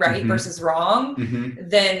doing right versus wrong,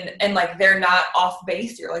 then, and like they're not off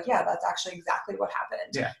base, you're like, yeah, that's actually exactly what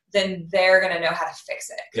happened. Then they're going to know how to fix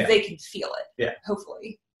it because they can feel it,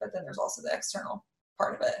 hopefully. But then there's also the external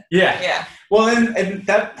part of it. Yeah. Well, and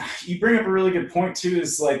that, you bring up a really good point too,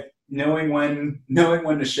 is like knowing when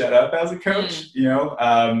to shut up as a coach.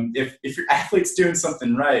 If your athlete's doing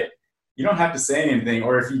something right, you don't have to say anything.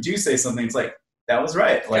 Or if you do say something, it's like, that was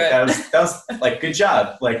right. Like that was like, good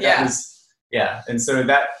job. Like that was, and so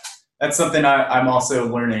that's something I'm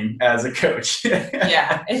also learning as a coach.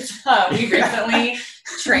 It's we recently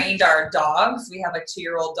trained our dogs. We have like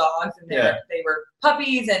 2-year-old dogs, and they were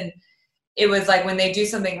puppies, and it was like when they do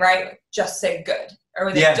something right, just say good, or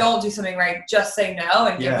when they don't do something right, just say no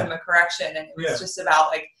and give them a correction. And it was just about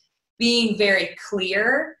like being very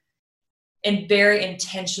clear and very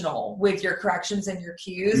intentional with your corrections and your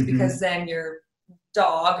cues, because then you're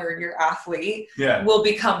dog or your athlete Yeah. will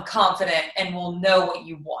become confident and will know what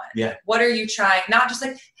you want. Yeah. What are you trying? Not just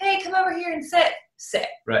like, hey, come over here and sit.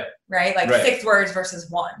 Right. Right? Like 6 words versus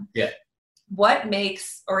 1. Yeah. What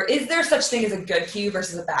makes, or is there such thing as a good cue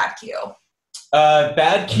versus a bad cue?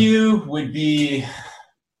 Bad cue would be,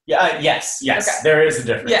 yes, okay. There is a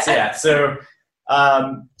difference. Yeah. So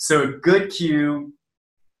a good cue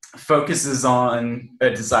focuses on a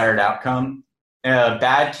desired outcome. A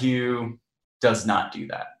bad cue does not do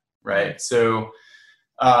that, right? So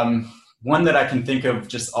one that I can think of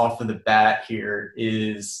just off of the bat here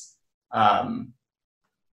is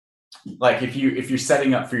like if you're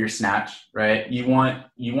setting up for your snatch, right?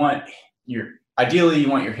 Ideally you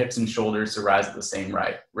want your hips and shoulders to rise at the same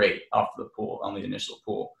rate off the pull, on the initial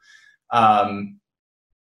pull.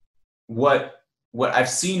 What I've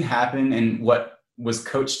seen happen, and what was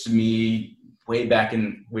coached to me way back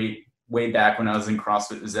when I was in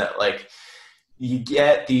CrossFit, is that like you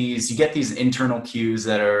get these internal cues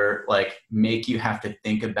that are like make you have to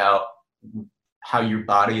think about how your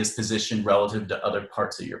body is positioned relative to other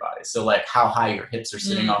parts of your body. So like how high your hips are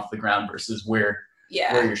sitting off the ground versus where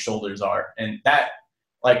your shoulders are. And that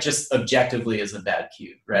like just objectively is a bad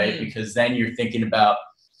cue, right? Because then you're thinking about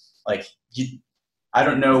like, I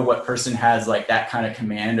don't know what person has like that kind of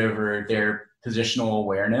command over their positional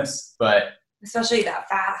awareness, but especially that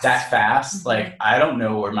fast. Like I don't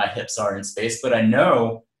know where my hips are in space, but I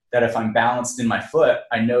know that if I'm balanced in my foot,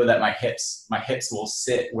 I know that my hips will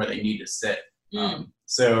sit where they need to sit.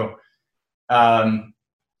 So a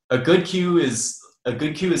good cue is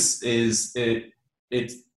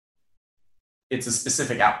it's a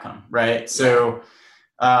specific outcome, right? So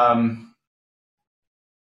and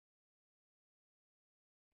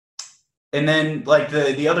then like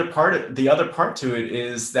the other part to it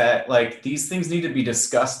is that like these things need to be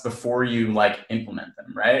discussed before you like implement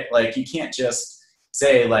them, right? Like you can't just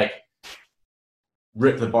say like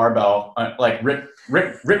rip the barbell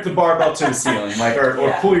rip the barbell to the ceiling, like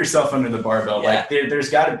or pull yourself under the barbell. Like there's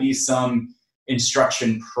got to be some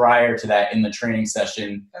instruction prior to that in the training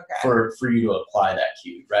session for you to apply that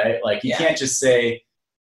cue, right? Like you can't just say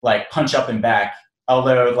like punch up and back,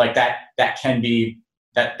 although like that can be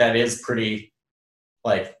that is pretty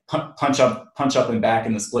like punch up and back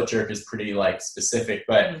in the split jerk is pretty like specific,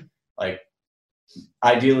 but like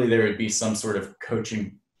ideally there would be some sort of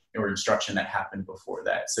coaching or instruction that happened before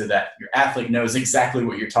that, so that your athlete knows exactly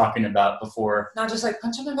what you're talking about before. Not just like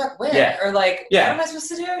punch up and back when, or like what am I supposed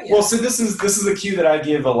to do? Well, so this is a cue that I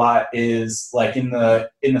give a lot, is like in the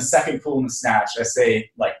second pull in the snatch, I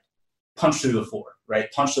say like punch through the floor,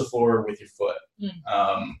 right? Punch the floor with your foot.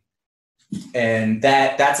 And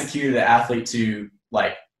that's a cue to the athlete to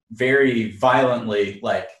like very violently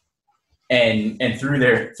like and through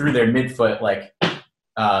their midfoot like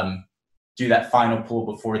do that final pull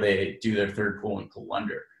before they do their third pull and pull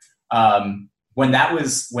under. When that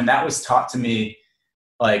was taught to me,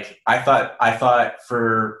 like I thought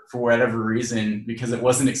for whatever reason, because it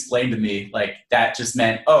wasn't explained to me, like that just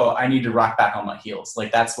meant, oh, I need to rock back on my heels.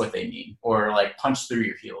 Like that's what they mean. Or like punch through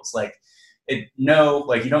your heels. Like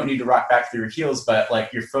like you don't need to rock back through your heels, but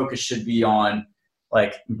like your focus should be on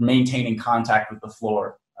like maintaining contact with the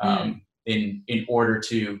floor in order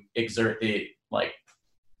to exert the like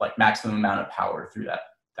maximum amount of power through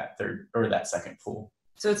that third or that second pull.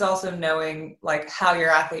 So it's also knowing like how your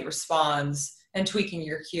athlete responds and tweaking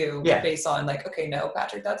your cue based on like, okay, no,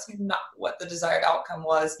 Patrick, that's not what the desired outcome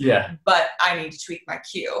was. Yeah. But I need to tweak my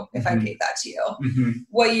cue if I gave that to you.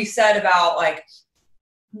 What you said about like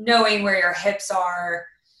knowing where your hips are,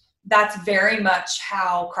 that's very much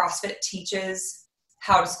how CrossFit teaches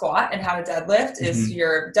how to squat and how to deadlift. Is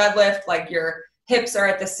your deadlift, like your hips are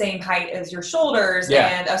at the same height as your shoulders,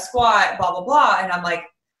 and a squat, blah, blah, blah. And I'm like,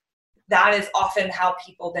 that is often how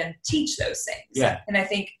people then teach those things. Yeah. And I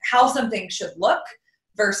think how something should look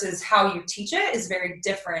versus how you teach it is very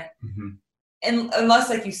different. And unless,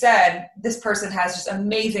 like you said, this person has just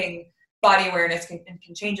amazing body awareness and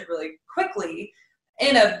can change it really quickly.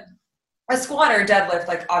 In a squat or a deadlift,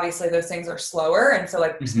 like obviously those things are slower. And so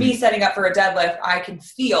like me setting up for a deadlift, I can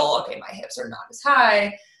feel, okay, my hips are not as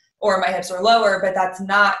high or my hips are lower, but that's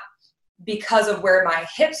not because of where my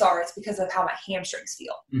hips are. It's because of how my hamstrings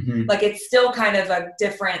feel. Like it's still kind of a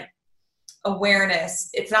different awareness.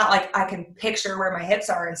 It's not like I can picture where my hips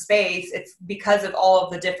are in space. It's because of all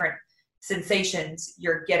of the different sensations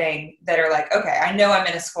you're getting that are like, okay, I know I'm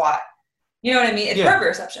in a squat. You know what I mean? It's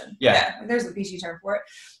proprioception. There's a PG term for it.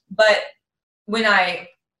 But when I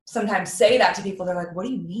sometimes say that to people, they're like, what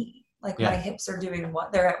do you mean? Like my hips are doing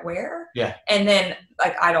what? They're at where? And then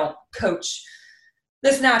like I don't coach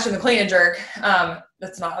the snatch and the clean and jerk.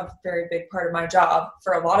 that's not a very big part of my job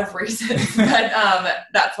for a lot of reasons, but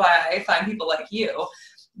that's why I find people like you.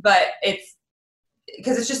 But it's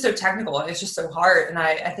because it's just so technical and it's just so hard. And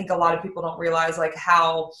I think a lot of people don't realize like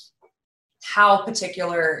how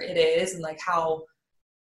particular it is and like how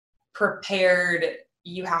prepared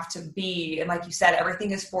you have to be. And like you said,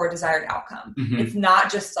 everything is for a desired outcome. Mm-hmm. It's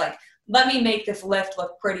not just like, let me make this lift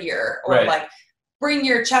look prettier or right. like bring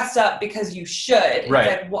your chest up because you should. Right.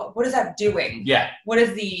 It's like, what is that doing? Yeah. What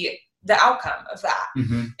is the outcome of that?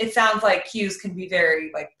 Mm-hmm. It sounds like cues can be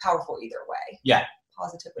very like powerful either way. Yeah.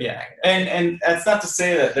 Positively. Yeah. And that's not to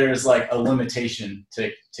say that there's like a limitation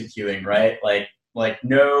to cueing, right? Like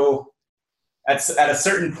no, at a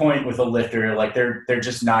certain point with a lifter, like they're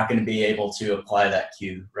just not going to be able to apply that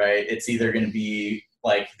cue, right? It's either going to be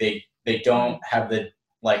like they don't have the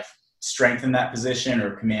like strength in that position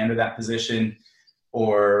or command of that position,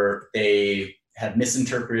 or they have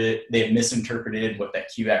misinterpreted what that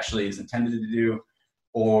cue actually is intended to do,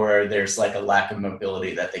 or there's like a lack of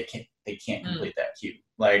mobility that they can't complete that cue.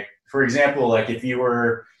 Like for example, like if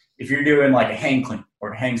you're doing like a hang clean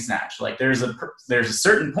or hang snatch, like there's a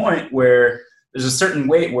certain point where there's a certain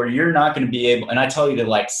weight where you're not going to be able, and I tell you to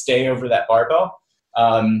like stay over that barbell.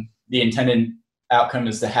 The intended outcome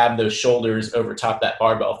is to have those shoulders over top that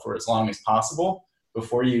barbell for as long as possible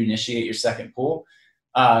before you initiate your second pull.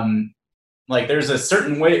 Like there's a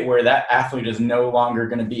certain weight where that athlete is no longer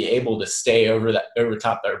going to be able to stay over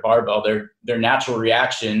top their barbell. Their natural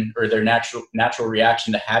reaction or their natural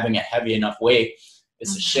reaction to having a heavy enough weight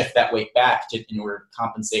is to shift that weight back in order to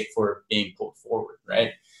compensate for being pulled forward,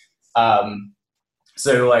 right?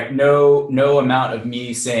 So like no amount of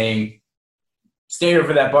me saying stay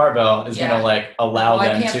over that barbell is going to like allow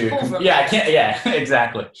them to. I can't. Yeah,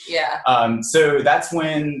 exactly. Yeah. So that's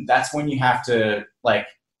when you have to like,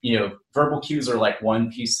 you know, verbal cues are like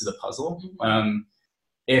one piece to the puzzle. Mm-hmm.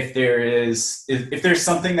 If there's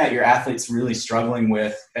something that your athlete's really struggling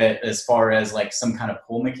with as far as like some kind of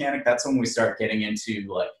pull mechanic, that's when we start getting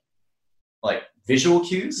into like visual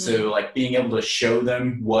cues. Mm-hmm. So like being able to show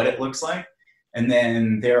them what it looks like. And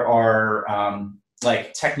then there are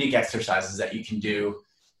like technique exercises that you can do,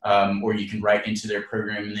 or you can write into their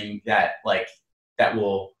programming that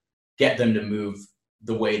will get them to move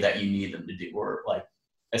the way that you need them to do, or like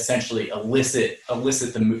essentially elicit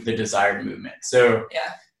the desired movement. So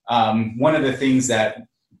one of the things that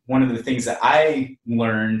I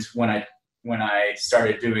learned when I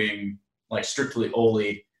started doing like strictly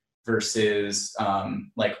Oli versus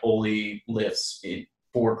like Oli lifts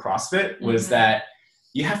for CrossFit was that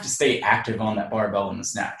you have to stay active on that barbell in the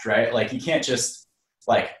snatch, right? Like you can't just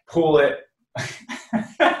like pull it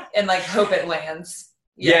and like hope it lands.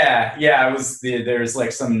 Yeah. There's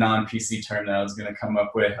like some non-PC term that I was going to come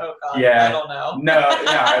up with. Oh God, yeah. I don't know.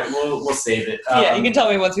 No, we'll save it. You can tell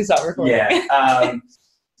me once we stop recording. Yeah.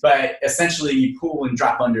 But essentially you pull and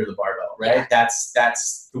drop under the barbell, right? Yeah.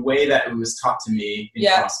 That's the way that it was taught to me in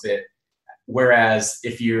CrossFit. Whereas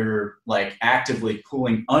if you're like actively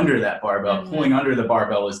pulling under that barbell, pulling under the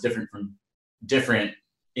barbell is different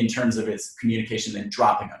in terms of its communication than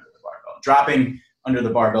dropping under the barbell. Dropping under the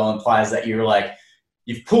barbell implies that you're like,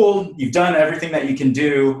 you've pulled, you've done everything that you can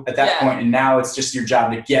do at that point, and now it's just your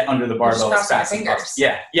job to get under the barbell as fast as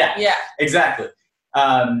possible. Yeah, exactly.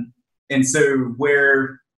 And so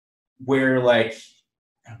where like,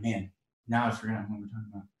 oh man, now I forgot what we're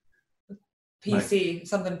talking about. PC,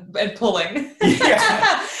 something, and pulling.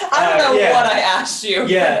 Yeah. I don't know what I asked you.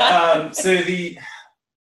 Yeah. So oh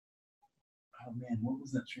man, what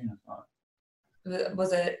was that train of thought?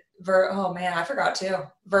 Was it oh man, I forgot too.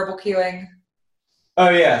 Verbal cueing. Oh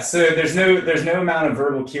yeah. So there's no amount of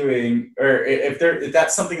verbal cueing, or if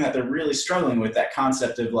that's something that they're really struggling with, that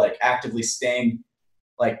concept of like actively staying,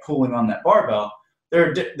 like pulling on that barbell,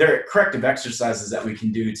 there are corrective exercises that we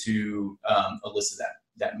can do to elicit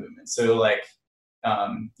that movement. So like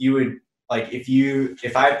you would like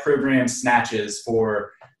if I program snatches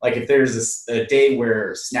for like if there's a day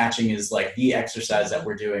where snatching is like the exercise that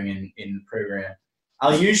we're doing in the program,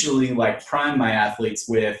 I'll usually like prime my athletes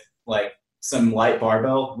with like some light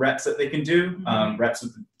barbell reps that they can do, reps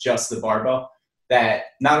with just the barbell that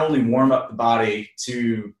not only warm up the body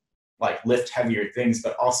to like lift heavier things,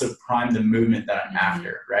 but also prime the movement that I'm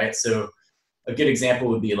after, right? So a good example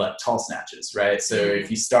would be like tall snatches, right? So if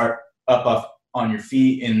you start up on your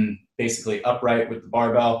feet and basically upright with the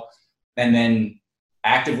barbell, and then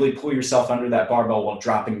actively pull yourself under that barbell while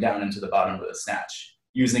dropping down into the bottom of the snatch,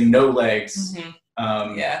 using no legs,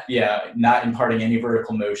 not imparting any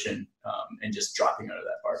vertical motion, and just dropping under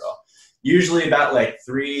that barbell. Usually about like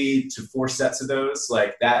 3 to 4 sets of those,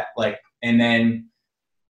 like that, like, and then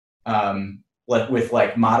with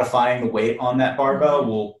like modifying the weight on that barbell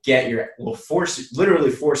will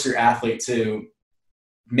literally force your athlete to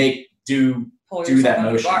do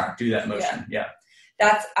that motion. Yeah.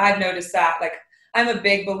 I've noticed that. Like, I'm a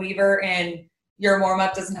big believer in your warm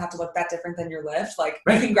up doesn't have to look that different than your lift. Like,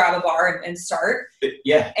 you can grab a bar and start.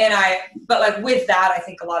 Yeah. But like with that, I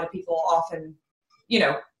think a lot of people often,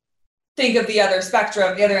 think of the other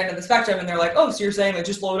end of the spectrum, and they're like, oh, so you're saying like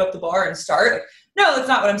just load up the bar and start? Like, no, that's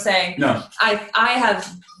not what I'm saying. No. I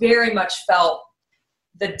have very much felt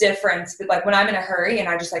the difference, like when I'm in a hurry and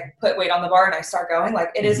I just like put weight on the bar and I start going, like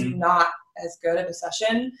it is not as good of a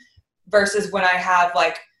session versus when I have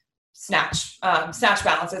like snatch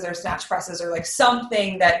balances or snatch presses or like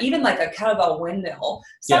something that even like a kettlebell windmill,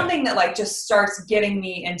 something that like just starts getting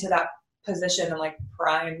me into that position and like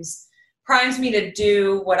primes me to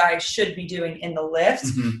do what I should be doing in the lift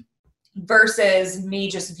versus me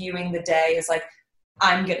just viewing the day as like,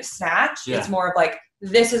 I'm going to snatch. Yeah. It's more of like,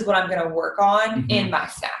 this is what I'm going to work on in my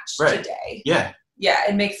snatch today. Yeah. Yeah.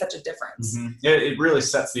 It makes such a difference. Yeah, it really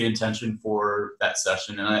sets the intention for that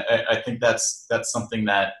session. And I think that's something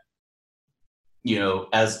that,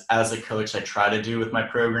 as a coach, I try to do with my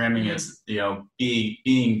programming is,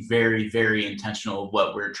 being very, very intentional of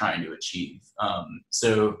what we're trying to achieve.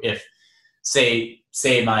 So if say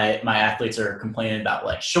my athletes are complaining about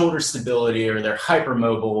like shoulder stability or they're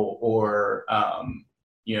hypermobile or,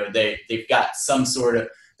 they've got some sort of,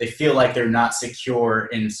 they feel like they're not secure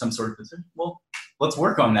in some sort of position. Well, let's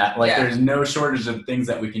work on that. Like there's no shortage of things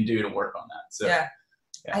that we can do to work on that. So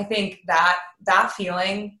I think that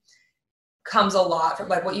feeling comes a lot from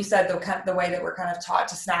like what you said, the way that we're kind of taught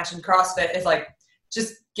to snatch in CrossFit is like,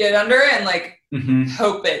 just get under it and like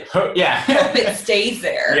hope it stays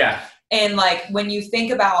there. Yeah. And like, when you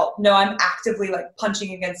think about, no, I'm actively like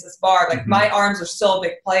punching against this bar, like my arms are still a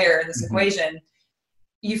big player in this equation.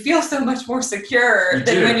 You feel so much more secure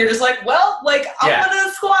than when you're just like, well, like I'm going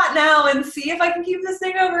to squat now and see if I can keep this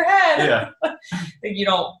thing overhead. Yeah. Like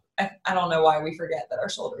I don't know why we forget that our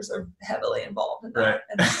shoulders are heavily involved in that.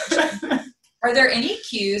 Right. Are there any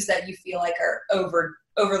cues that you feel like are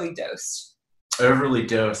overly dosed? Overly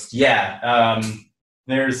dosed. Yeah.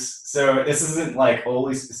 So this isn't like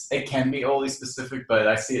it can be only specific, but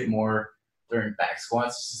I see it more during back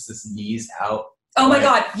squats. It's just this knees out. Oh my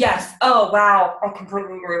God. Yes. Oh, wow. I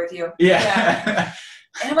completely agree with you. Yeah.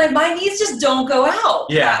 And I'm like, my knees just don't go out.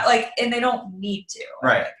 Yeah. And they don't need to.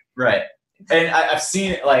 Right. Right. And I've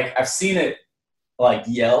seen it like not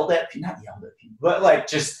yelled at people, but like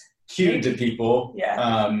just cued to people.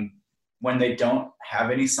 Yeah. When they don't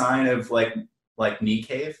have any sign of like knee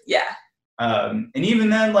cave. Yeah. And even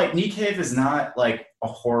then, like knee cave is not like a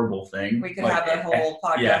horrible thing. We could have a whole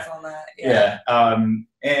podcast on that. Yeah.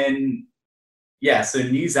 And so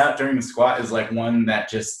knees out during the squat is like one that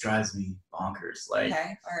just drives me bonkers. Like,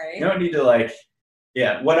 okay, all right. You don't need to like,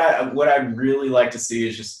 what I really like to see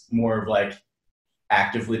is just more of like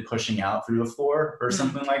actively pushing out through the floor or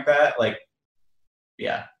something like that. Like,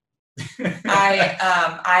 yeah.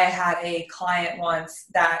 I had a client once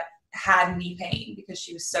that had knee pain because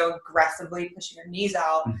she was so aggressively pushing her knees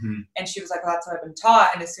out, and she was like, well, that's what I've been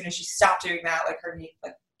taught. And as soon as she stopped doing that, like her knee,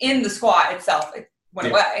 like in the squat itself, it went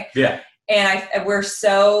away. Yeah. And we're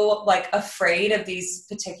so like afraid of these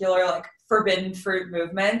particular like forbidden fruit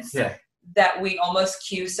movements that we almost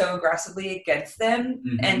cue so aggressively against them.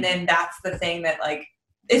 And then that's the thing that like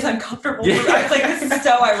is uncomfortable. I was like, this is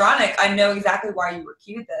so ironic. I know exactly why you were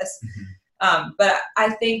cued this. But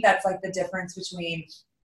I think that's like the difference between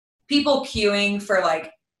people cueing for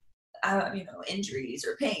like, injuries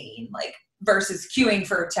or pain, like versus cueing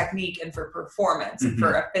for technique and for performance and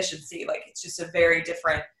for efficiency. Like it's just a very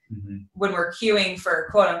different, when we're cueing for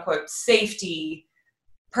quote unquote safety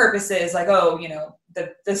purposes, like,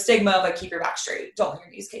 the stigma of like, keep your back straight, don't let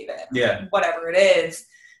your knees cave in, whatever it is,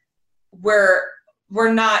 we're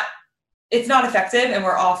not, it's not effective. And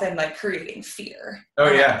we're often like creating fear.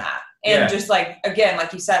 That. And just like, again,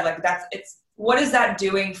 like you said, like what is that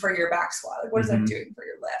doing for your back squat? Like, what is that doing for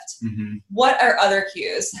your lift? What are other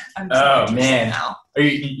cues? I'm so interested now. Are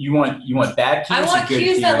you want bad cues? I want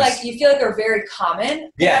cues that like you feel like are very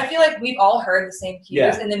common. I feel like we've all heard the same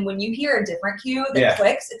cues, and then when you hear a different cue that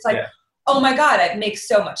clicks, it's like, oh my God, it makes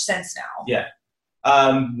so much sense now. Yeah.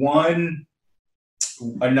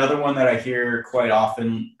 Another one that I hear quite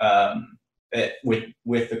often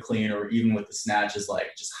with the clean or even with the snatch is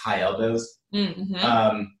like just high elbows.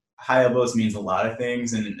 High elbows means a lot of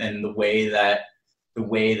things, and the way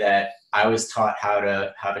that I was taught how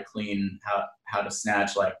to clean, how to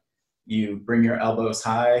snatch, like you bring your elbows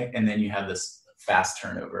high and then you have this fast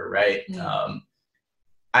turnover, right?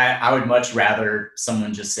 I would much rather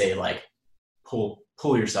someone just say like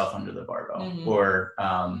pull yourself under the barbell, or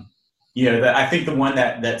I think the one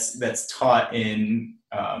that's taught in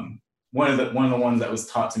one of the ones that was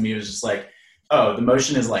taught to me was just like, oh, the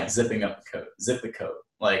motion is like zipping up the coat, zip the coat,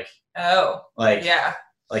 like like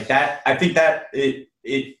that. I think that it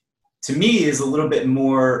to me is a little bit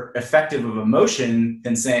more effective of a motion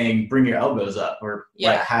than saying bring your elbows up or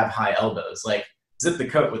like have high elbows, like zip the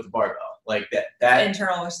coat with the barbell, like that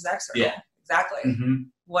internal versus external. Yeah, exactly.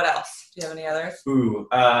 What else? Do you have any others?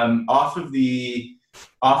 Off of the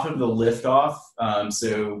lift off.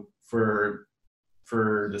 So for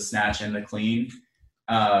the snatch and the clean,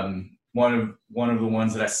 one of the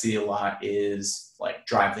ones that I see a lot is like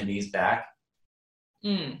drive the knees back.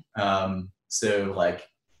 So like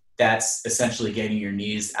that's essentially getting your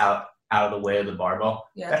knees out of the way of the barbell.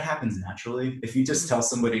 That happens naturally. If you just tell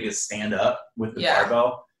somebody to stand up with the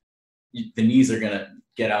barbell, the knees are gonna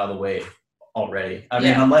get out of the way already. I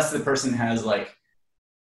mean, unless the person has like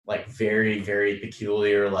very, very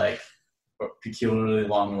peculiarly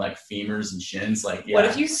long like femurs and shins. Like, what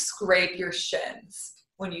if you scrape your shins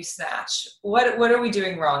when you snatch? What are we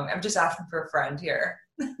doing wrong? I'm just asking for a friend here.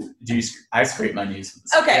 I scrape my knees.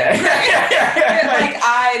 Okay.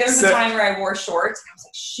 There's a time where I wore shorts and I was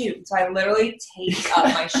like, shoot. So I literally taped up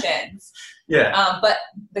my shins. But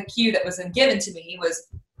the cue that was given to me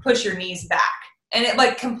was push your knees back. And it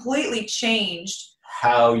like completely changed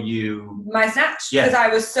my snatch. Because I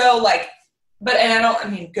was so like, I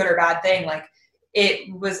mean, good or bad thing, like I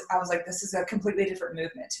was like, this is a completely different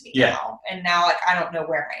movement to me now. And now like, I don't know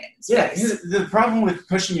where I am in space. The problem with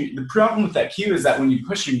that cue is that when you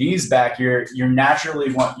push your knees back, you're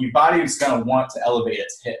naturally your body is going to want to elevate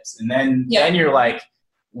its hips. And then you're like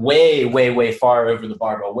way, way, way far over the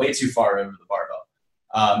barbell, way too far over the barbell,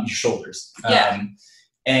 your shoulders.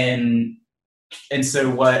 And so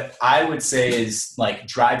what I would say is like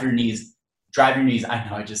drive your knees. I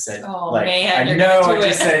know I just said. Oh man, I know I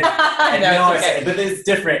just said. I know I said, but it's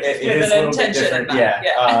different. It is a little bit different.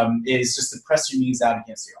 Is just to press your knees out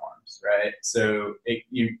against your arms, right? So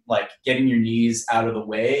you like getting your knees out of the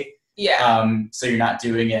way. So you're not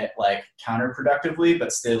doing it like counterproductively,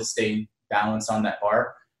 but still staying balanced on that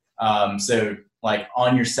bar. So like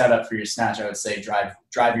on your setup for your snatch, I would say drive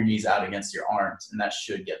your knees out against your arms, and that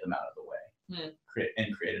should get them out of the way.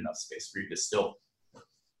 Create enough space for you to still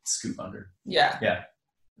scoop under.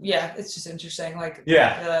 It's just interesting, like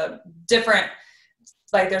the different,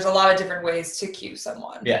 like there's a lot of different ways to cue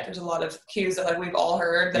someone. There's a lot of cues that like we've all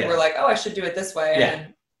heard that we're like, oh, I should do it this way.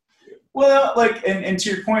 Well, like and to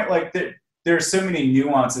your point, like there are so many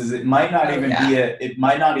nuances. It might not even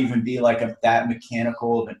be like that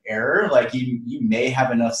mechanical of an error. Like you may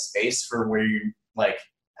have enough space for where you're like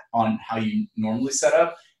on how you normally set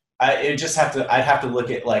up. I'd have to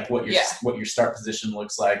look at like what your start position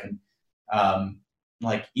looks like, and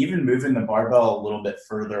like even moving the barbell a little bit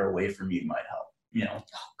further away from you might help. You know.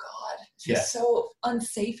 Oh God, it's so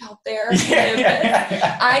unsafe out there.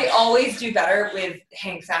 I always do better with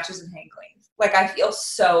hang snatches and hang cleans. Like I feel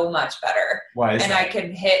so much better. Why is that? I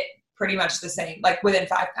can hit pretty much the same, like within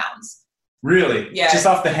 5 pounds. Really? Yeah. Just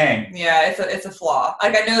off the hang. Yeah, it's a flaw.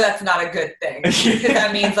 Like I know that's not a good thing because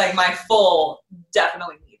that means like my full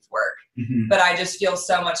definitely needs work. But I just feel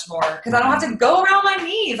so much more because I don't have to go around my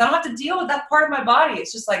knees. I don't have to deal with that part of my body.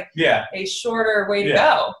 It's just like a shorter way to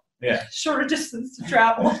go. Shorter distance to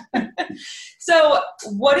travel. So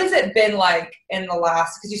what has it been like in the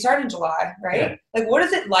last, because you started in July, right? Like what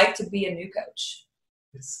is it like to be a new coach?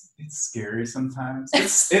 It's scary sometimes.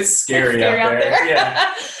 It's scary out there.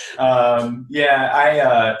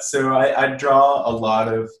 I draw a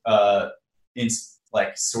lot of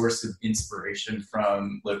source of inspiration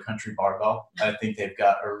from Low Country Barbell. I think they've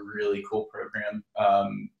got a really cool program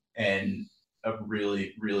and a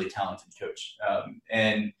really, really talented coach.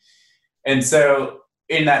 And so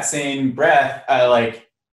in that same breath, I like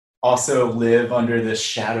also live under this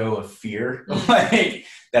shadow of fear, like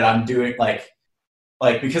that I'm doing like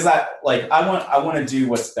because I want to do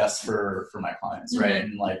what's best for my clients, right?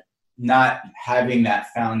 And like not having that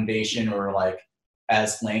foundation or like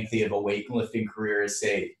as lengthy of a weightlifting career as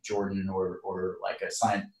say Jordan or like a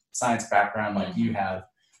science background like you have.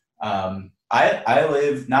 I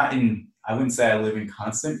live I wouldn't say I live in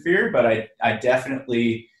constant fear, but I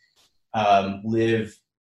definitely live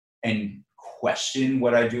and question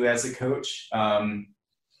what I do as a coach. I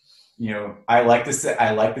like to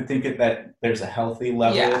think that there's a healthy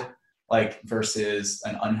level like versus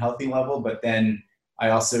an unhealthy level, but then I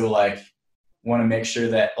also like want to make sure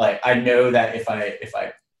that like I know that if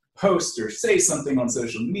I post or say something on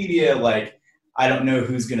social media, like I don't know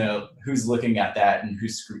who's looking at that and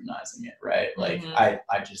who's scrutinizing it, right? Like I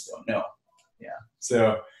just don't know.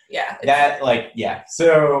 So yeah, that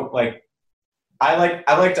so like I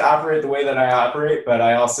like to operate the way that I operate, but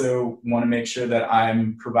I also want to make sure that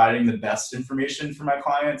I'm providing the best information for my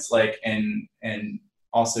clients, like, and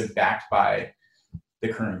also backed by the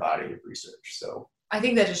current body of research. So I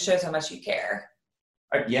think that just shows how much you care.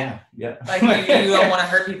 Yeah. Like you don't want to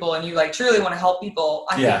hurt people, and you like truly want to help people.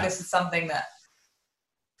 I think this is something that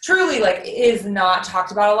truly like is not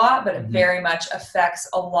talked about a lot, but it very much affects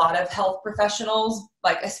a lot of health professionals,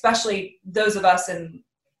 like especially those of us in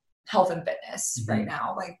health and fitness right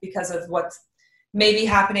now, like because of what's maybe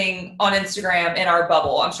happening on Instagram in our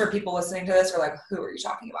bubble. I'm sure people listening to this are like, who are you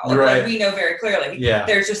talking about? Like we know very clearly.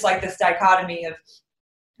 There's just like this dichotomy of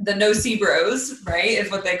the no-see bros, right, is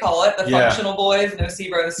what they call it, the functional boys, no-see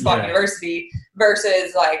bros, Squat University,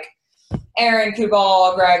 versus like Aaron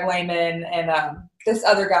Kubal, Greg Lehman, and this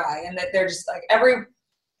other guy, and that they're just like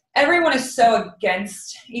everyone is so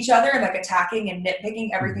against each other and like attacking and nitpicking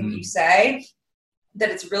everything that you say, that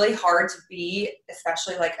it's really hard to be,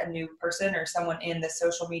 especially like a new person or someone in the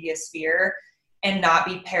social media sphere, and not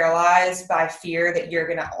be paralyzed by fear that you're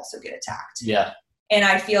going to also get attacked. And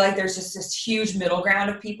I feel like there's just this huge middle ground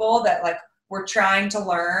of people that like, we're trying to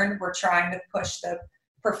learn, we're trying to push the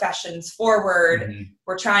professions forward,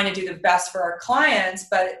 we're trying to do the best for our clients,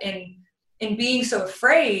 but in being so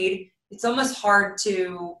afraid, it's almost hard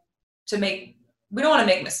to make, we don't want to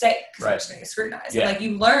make mistakes because we're just going to get scrutinized. And like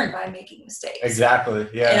you learn by making mistakes. Exactly.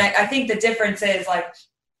 Yeah. And I think the difference is like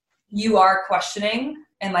you are questioning,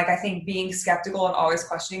 and like I think being skeptical and always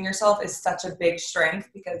questioning yourself is such a big strength,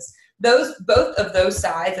 because both of those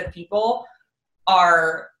sides of people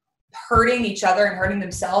are hurting each other and hurting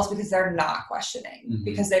themselves because they're not questioning,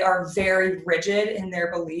 because they are very rigid in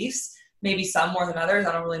their beliefs, maybe some more than others,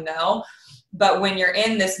 I don't really know. But when you're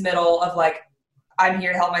in this middle of like, I'm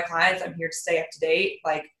here to help my clients, I'm here to stay up to date,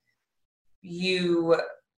 like you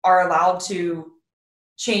are allowed to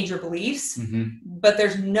change your beliefs, but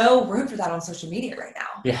there's no room for that on social media right now.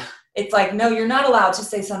 It's like, no, you're not allowed to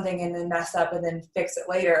say something and then mess up and then fix it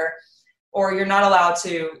later. Or you're not allowed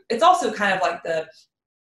to, it's also kind of like the,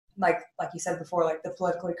 like you said before, like the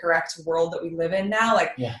politically correct world that we live in now.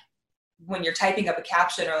 Like when you're typing up a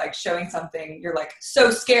caption or like showing something, you're like so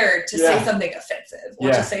scared to say something offensive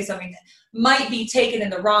or to say something that might be taken in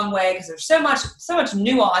the wrong way, because there's so much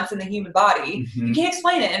nuance in the human body. You can't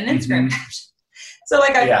explain it in an Instagram caption. So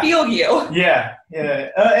like I feel you.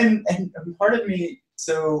 And part of me,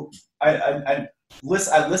 so I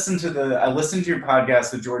listened to your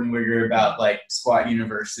podcast with Jordan Wigger about like Squat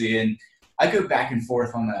University, and I go back and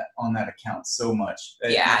forth on that account so much.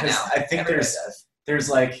 Because I think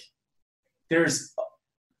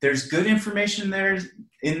there's good information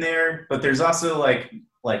in there, but there's also like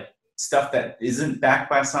stuff that isn't backed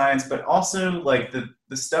by science, but also like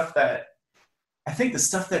the stuff that I think the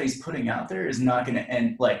stuff that he's putting out there is not going to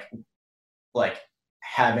end like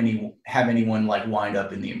have anyone like wind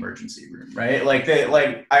up in the emergency room, right? Like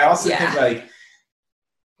I also think like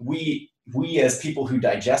we as people who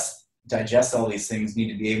digest all these things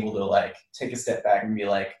need to be able to like take a step back and be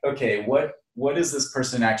like, okay, what is this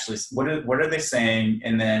person actually, what are they saying?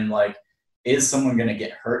 And then like, is someone going to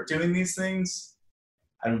get hurt doing these things?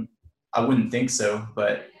 I wouldn't think so,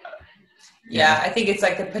 but I think it's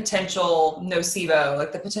like the potential nocebo,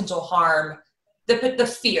 like the potential harm, the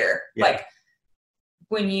fear, like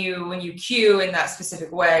when you cue in that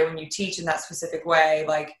specific way, when you teach in that specific way,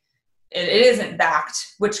 like it isn't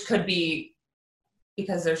backed, which could be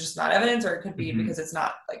because there's just not evidence, or it could be because it's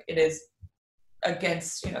not, like it is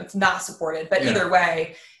against, it's not supported, but either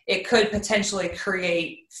way, it could potentially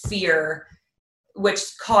create fear, which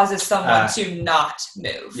causes someone to not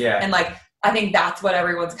move. And like, I think that's what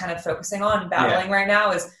everyone's kind of focusing on and battling right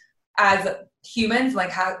now, is as humans,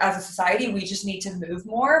 like as a society, we just need to move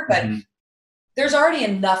more, but there's already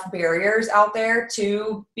enough barriers out there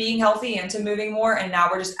to being healthy and to moving more. And now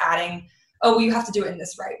we're just adding, oh, well, you have to do it in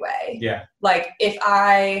this right way. Like if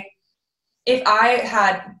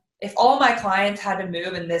all my clients had to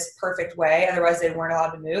move in this perfect way, otherwise they weren't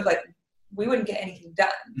allowed to move, like we wouldn't get anything done.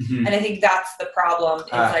 And I think that's the problem,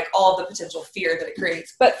 is like all the potential fear that it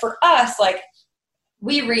creates. But for us, like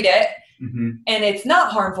we read it and it's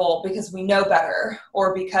not harmful because we know better,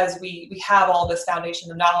 or because we have all this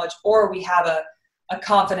foundation of knowledge, or we have a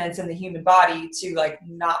confidence in the human body to like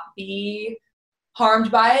not be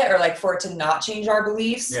harmed by it, or like for it to not change our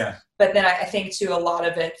beliefs. But then I think to a lot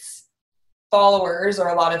of its followers, or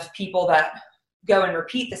a lot of people that go and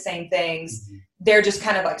repeat the same things, they're just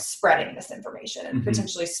kind of like spreading misinformation and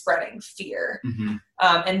potentially spreading fear.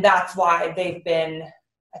 And that's why they've been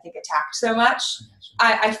I think, attacked so much.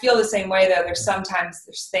 I feel the same way though. There's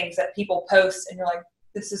things that people post and you're like,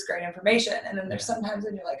 this is great information. And then there's sometimes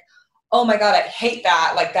when you're like, oh my God, I hate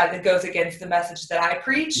that. Like that it goes against the message that I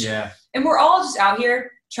preach. Yeah. And we're all just out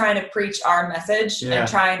here trying to preach our message and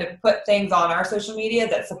trying to put things on our social media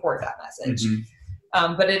that support that message.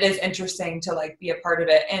 Mm-hmm. But it is interesting to like be a part of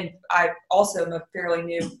it. And I also am a fairly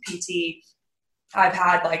new PT. I've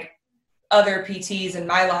had like other PTs in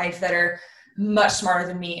my life that are much smarter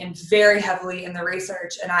than me and very heavily in the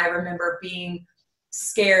research. And I remember being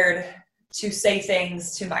scared to say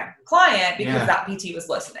things to my client because that PT was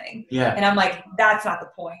listening. Yeah. And I'm like, that's not the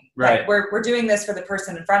point. Right. Like, we're doing this for the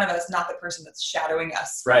person in front of us, not the person that's shadowing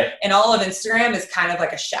us. Right. And all of Instagram is kind of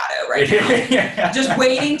like a shadow right now. Just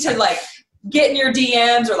waiting to like get in your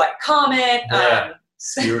DMs or like comment. Yeah.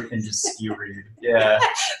 Skewer you. Yeah.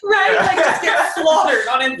 Right. Like just get slaughtered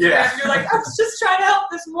on Instagram. Yeah. You're like, I was just trying to help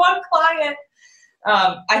this one client.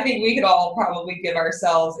 I think we could all probably give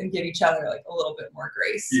ourselves and give each other like a little bit more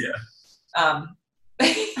grace. Yeah.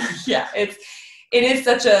 Yeah, it is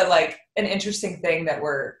such a like an interesting thing that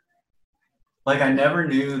we're like, I never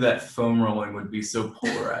knew that foam rolling would be so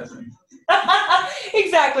polarizing.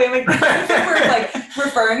 Exactly. Like the things that we're like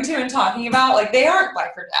referring to and talking about, like they aren't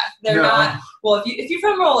life or death. They're not. Well, if you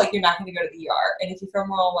foam roll, like you're not going to go to the ER, and if you foam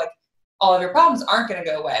roll, like all of your problems aren't going to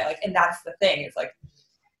go away. Like, and that's the thing. It's like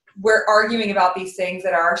we're arguing about these things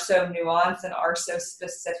that are so nuanced and are so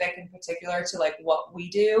specific and particular to like what we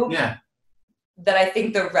do. Yeah. That I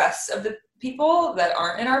think the rest of the people that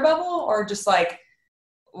aren't in our bubble are just like,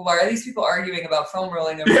 why are these people arguing about foam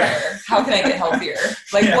rolling over there? How can I get healthier?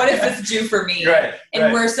 Like, what does this do for me? Right.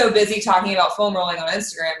 And we're so busy talking about foam rolling on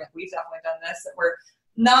Instagram, like we've definitely done this, that we're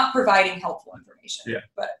not providing helpful information. Yeah.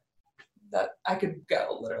 But that I could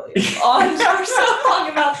go literally on for so long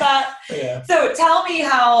about that. Yeah. So tell me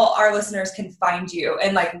how our listeners can find you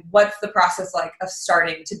and like what's the process like of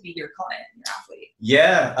starting to be your client and your athlete?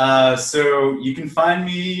 Yeah. So you can find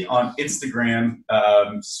me on Instagram,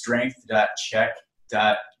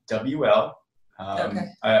 strength.check.wl.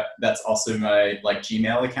 That's also my like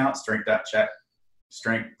Gmail account,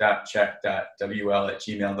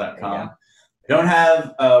 strength.check.wl@gmail.com. I don't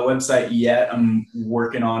have a website yet. I'm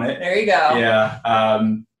working on it. There you go. Yeah.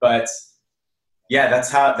 But yeah,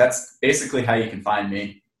 that's basically how you can find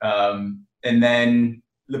me. And then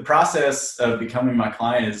the process of becoming my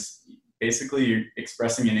client is basically you're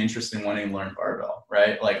expressing an interest in wanting to learn barbell,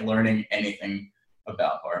 right? Like learning anything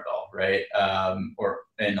about barbell, right? Or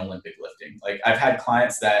in Olympic lifting. Like I've had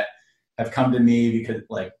clients that have come to me because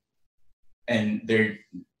like, and they've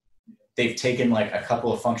taken like a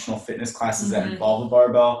couple of functional fitness classes that involve a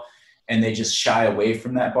barbell, and they just shy away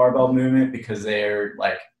from that barbell movement because they're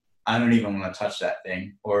like, I don't even want to touch that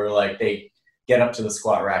thing. Or like they get up to the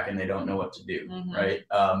squat rack and they don't know what to do. Right.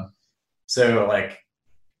 So like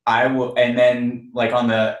I will, and then like on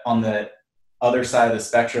the other side of the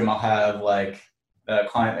spectrum, I'll have like a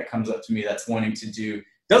client that comes up to me that's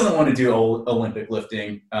doesn't want to do Olympic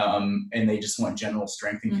lifting. And they just want general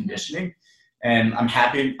strength and conditioning. And I'm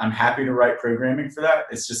happy to write programming for that.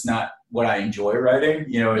 It's just not what I enjoy writing.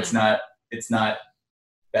 You know, it's not best.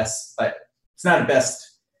 It's not a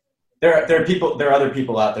best. There are other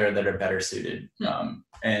people out there that are better suited. And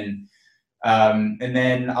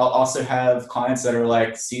then I'll also have clients that are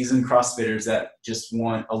like seasoned CrossFitters that just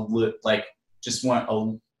want a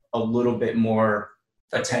little bit more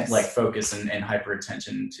focus and hyper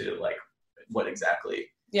attention to like what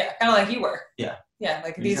exactly. Yeah, kind of like you were. Yeah. Yeah,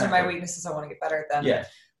 like these are my weaknesses. I want to get better at them. Yeah.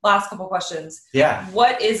 Last couple questions. Yeah.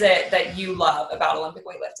 What is it that you love about Olympic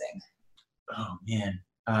weightlifting? Oh man,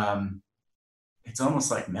 it's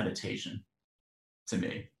almost like meditation to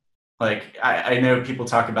me. Like I know people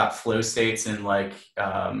talk about flow states and like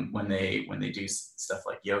when they do stuff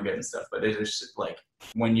like yoga and stuff, but it is just like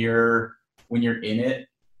when you're in it,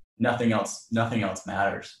 nothing else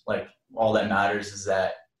matters. Like all that matters is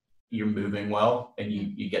that you're moving well and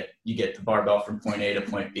you get the barbell from point A to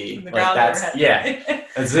point B. Like that's it.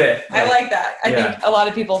 I like that. I think a lot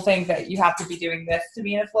of people think that you have to be doing this to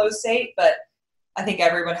be in a flow state, but I think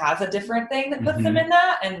everyone has a different thing that puts them in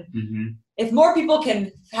that. And if more people can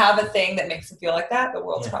have a thing that makes them feel like that, the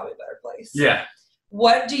world's probably a better place. Yeah.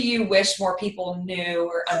 What do you wish more people knew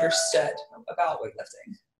or understood about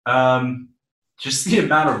weightlifting? Just the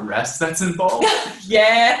amount of rest that's involved.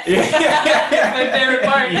 Yeah. My favorite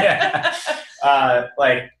part. Yeah.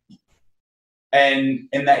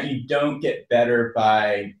 And that you don't get better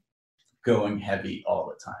by going heavy all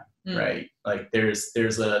the time, right? Like there's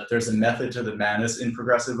a method to the madness in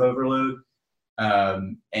progressive overload.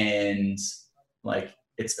 And like,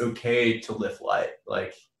 it's okay to lift light.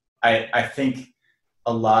 Like I think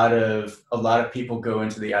a lot of people go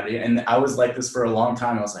into the idea, and I was like this for a long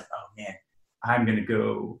time. I was like, oh man, I'm going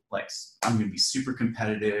to be super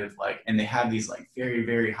competitive. And they have these very,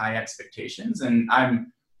 very high expectations, and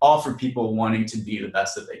I'm all for people wanting to be the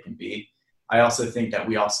best that they can be. I also think that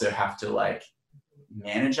we also have to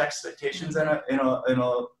manage expectations in a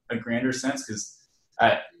grander sense, because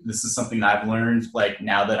this is something that I've learned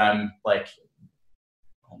now that I'm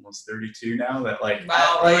almost 32 now, that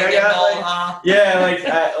wow, I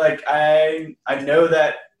know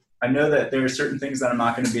that there are certain things that I'm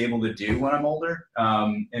not going to be able to do when I'm older,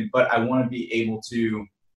 but I want to be able to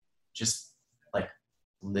just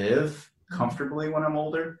live comfortably when I'm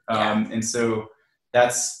older, and so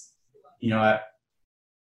that's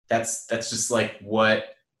that's just what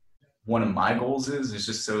one of my goals is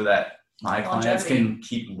just so that my clients can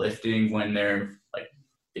keep lifting when they're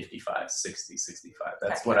 55, 60, 65.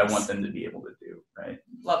 That's what I want them to be able to do, right?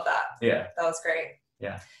 Love that. Yeah. That was great.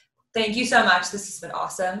 Yeah. Thank you so much. This has been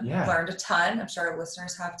awesome. Yeah. Learned a ton. I'm sure our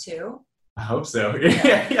listeners have too. I hope so.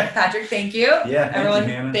 Yeah. Patrick, thank you. Yeah.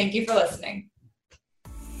 Everyone, thank you for listening.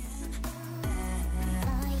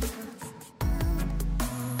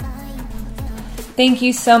 Thank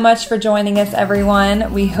you so much for joining us,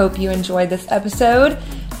 everyone. We hope you enjoyed this episode.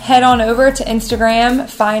 Head on over to Instagram,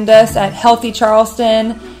 find us at Healthy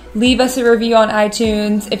Charleston, leave us a review on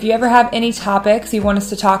iTunes. If you ever have any topics you want us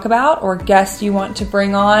to talk about or guests you want to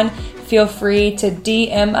bring on, feel free to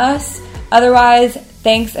DM us. Otherwise,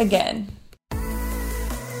 thanks again.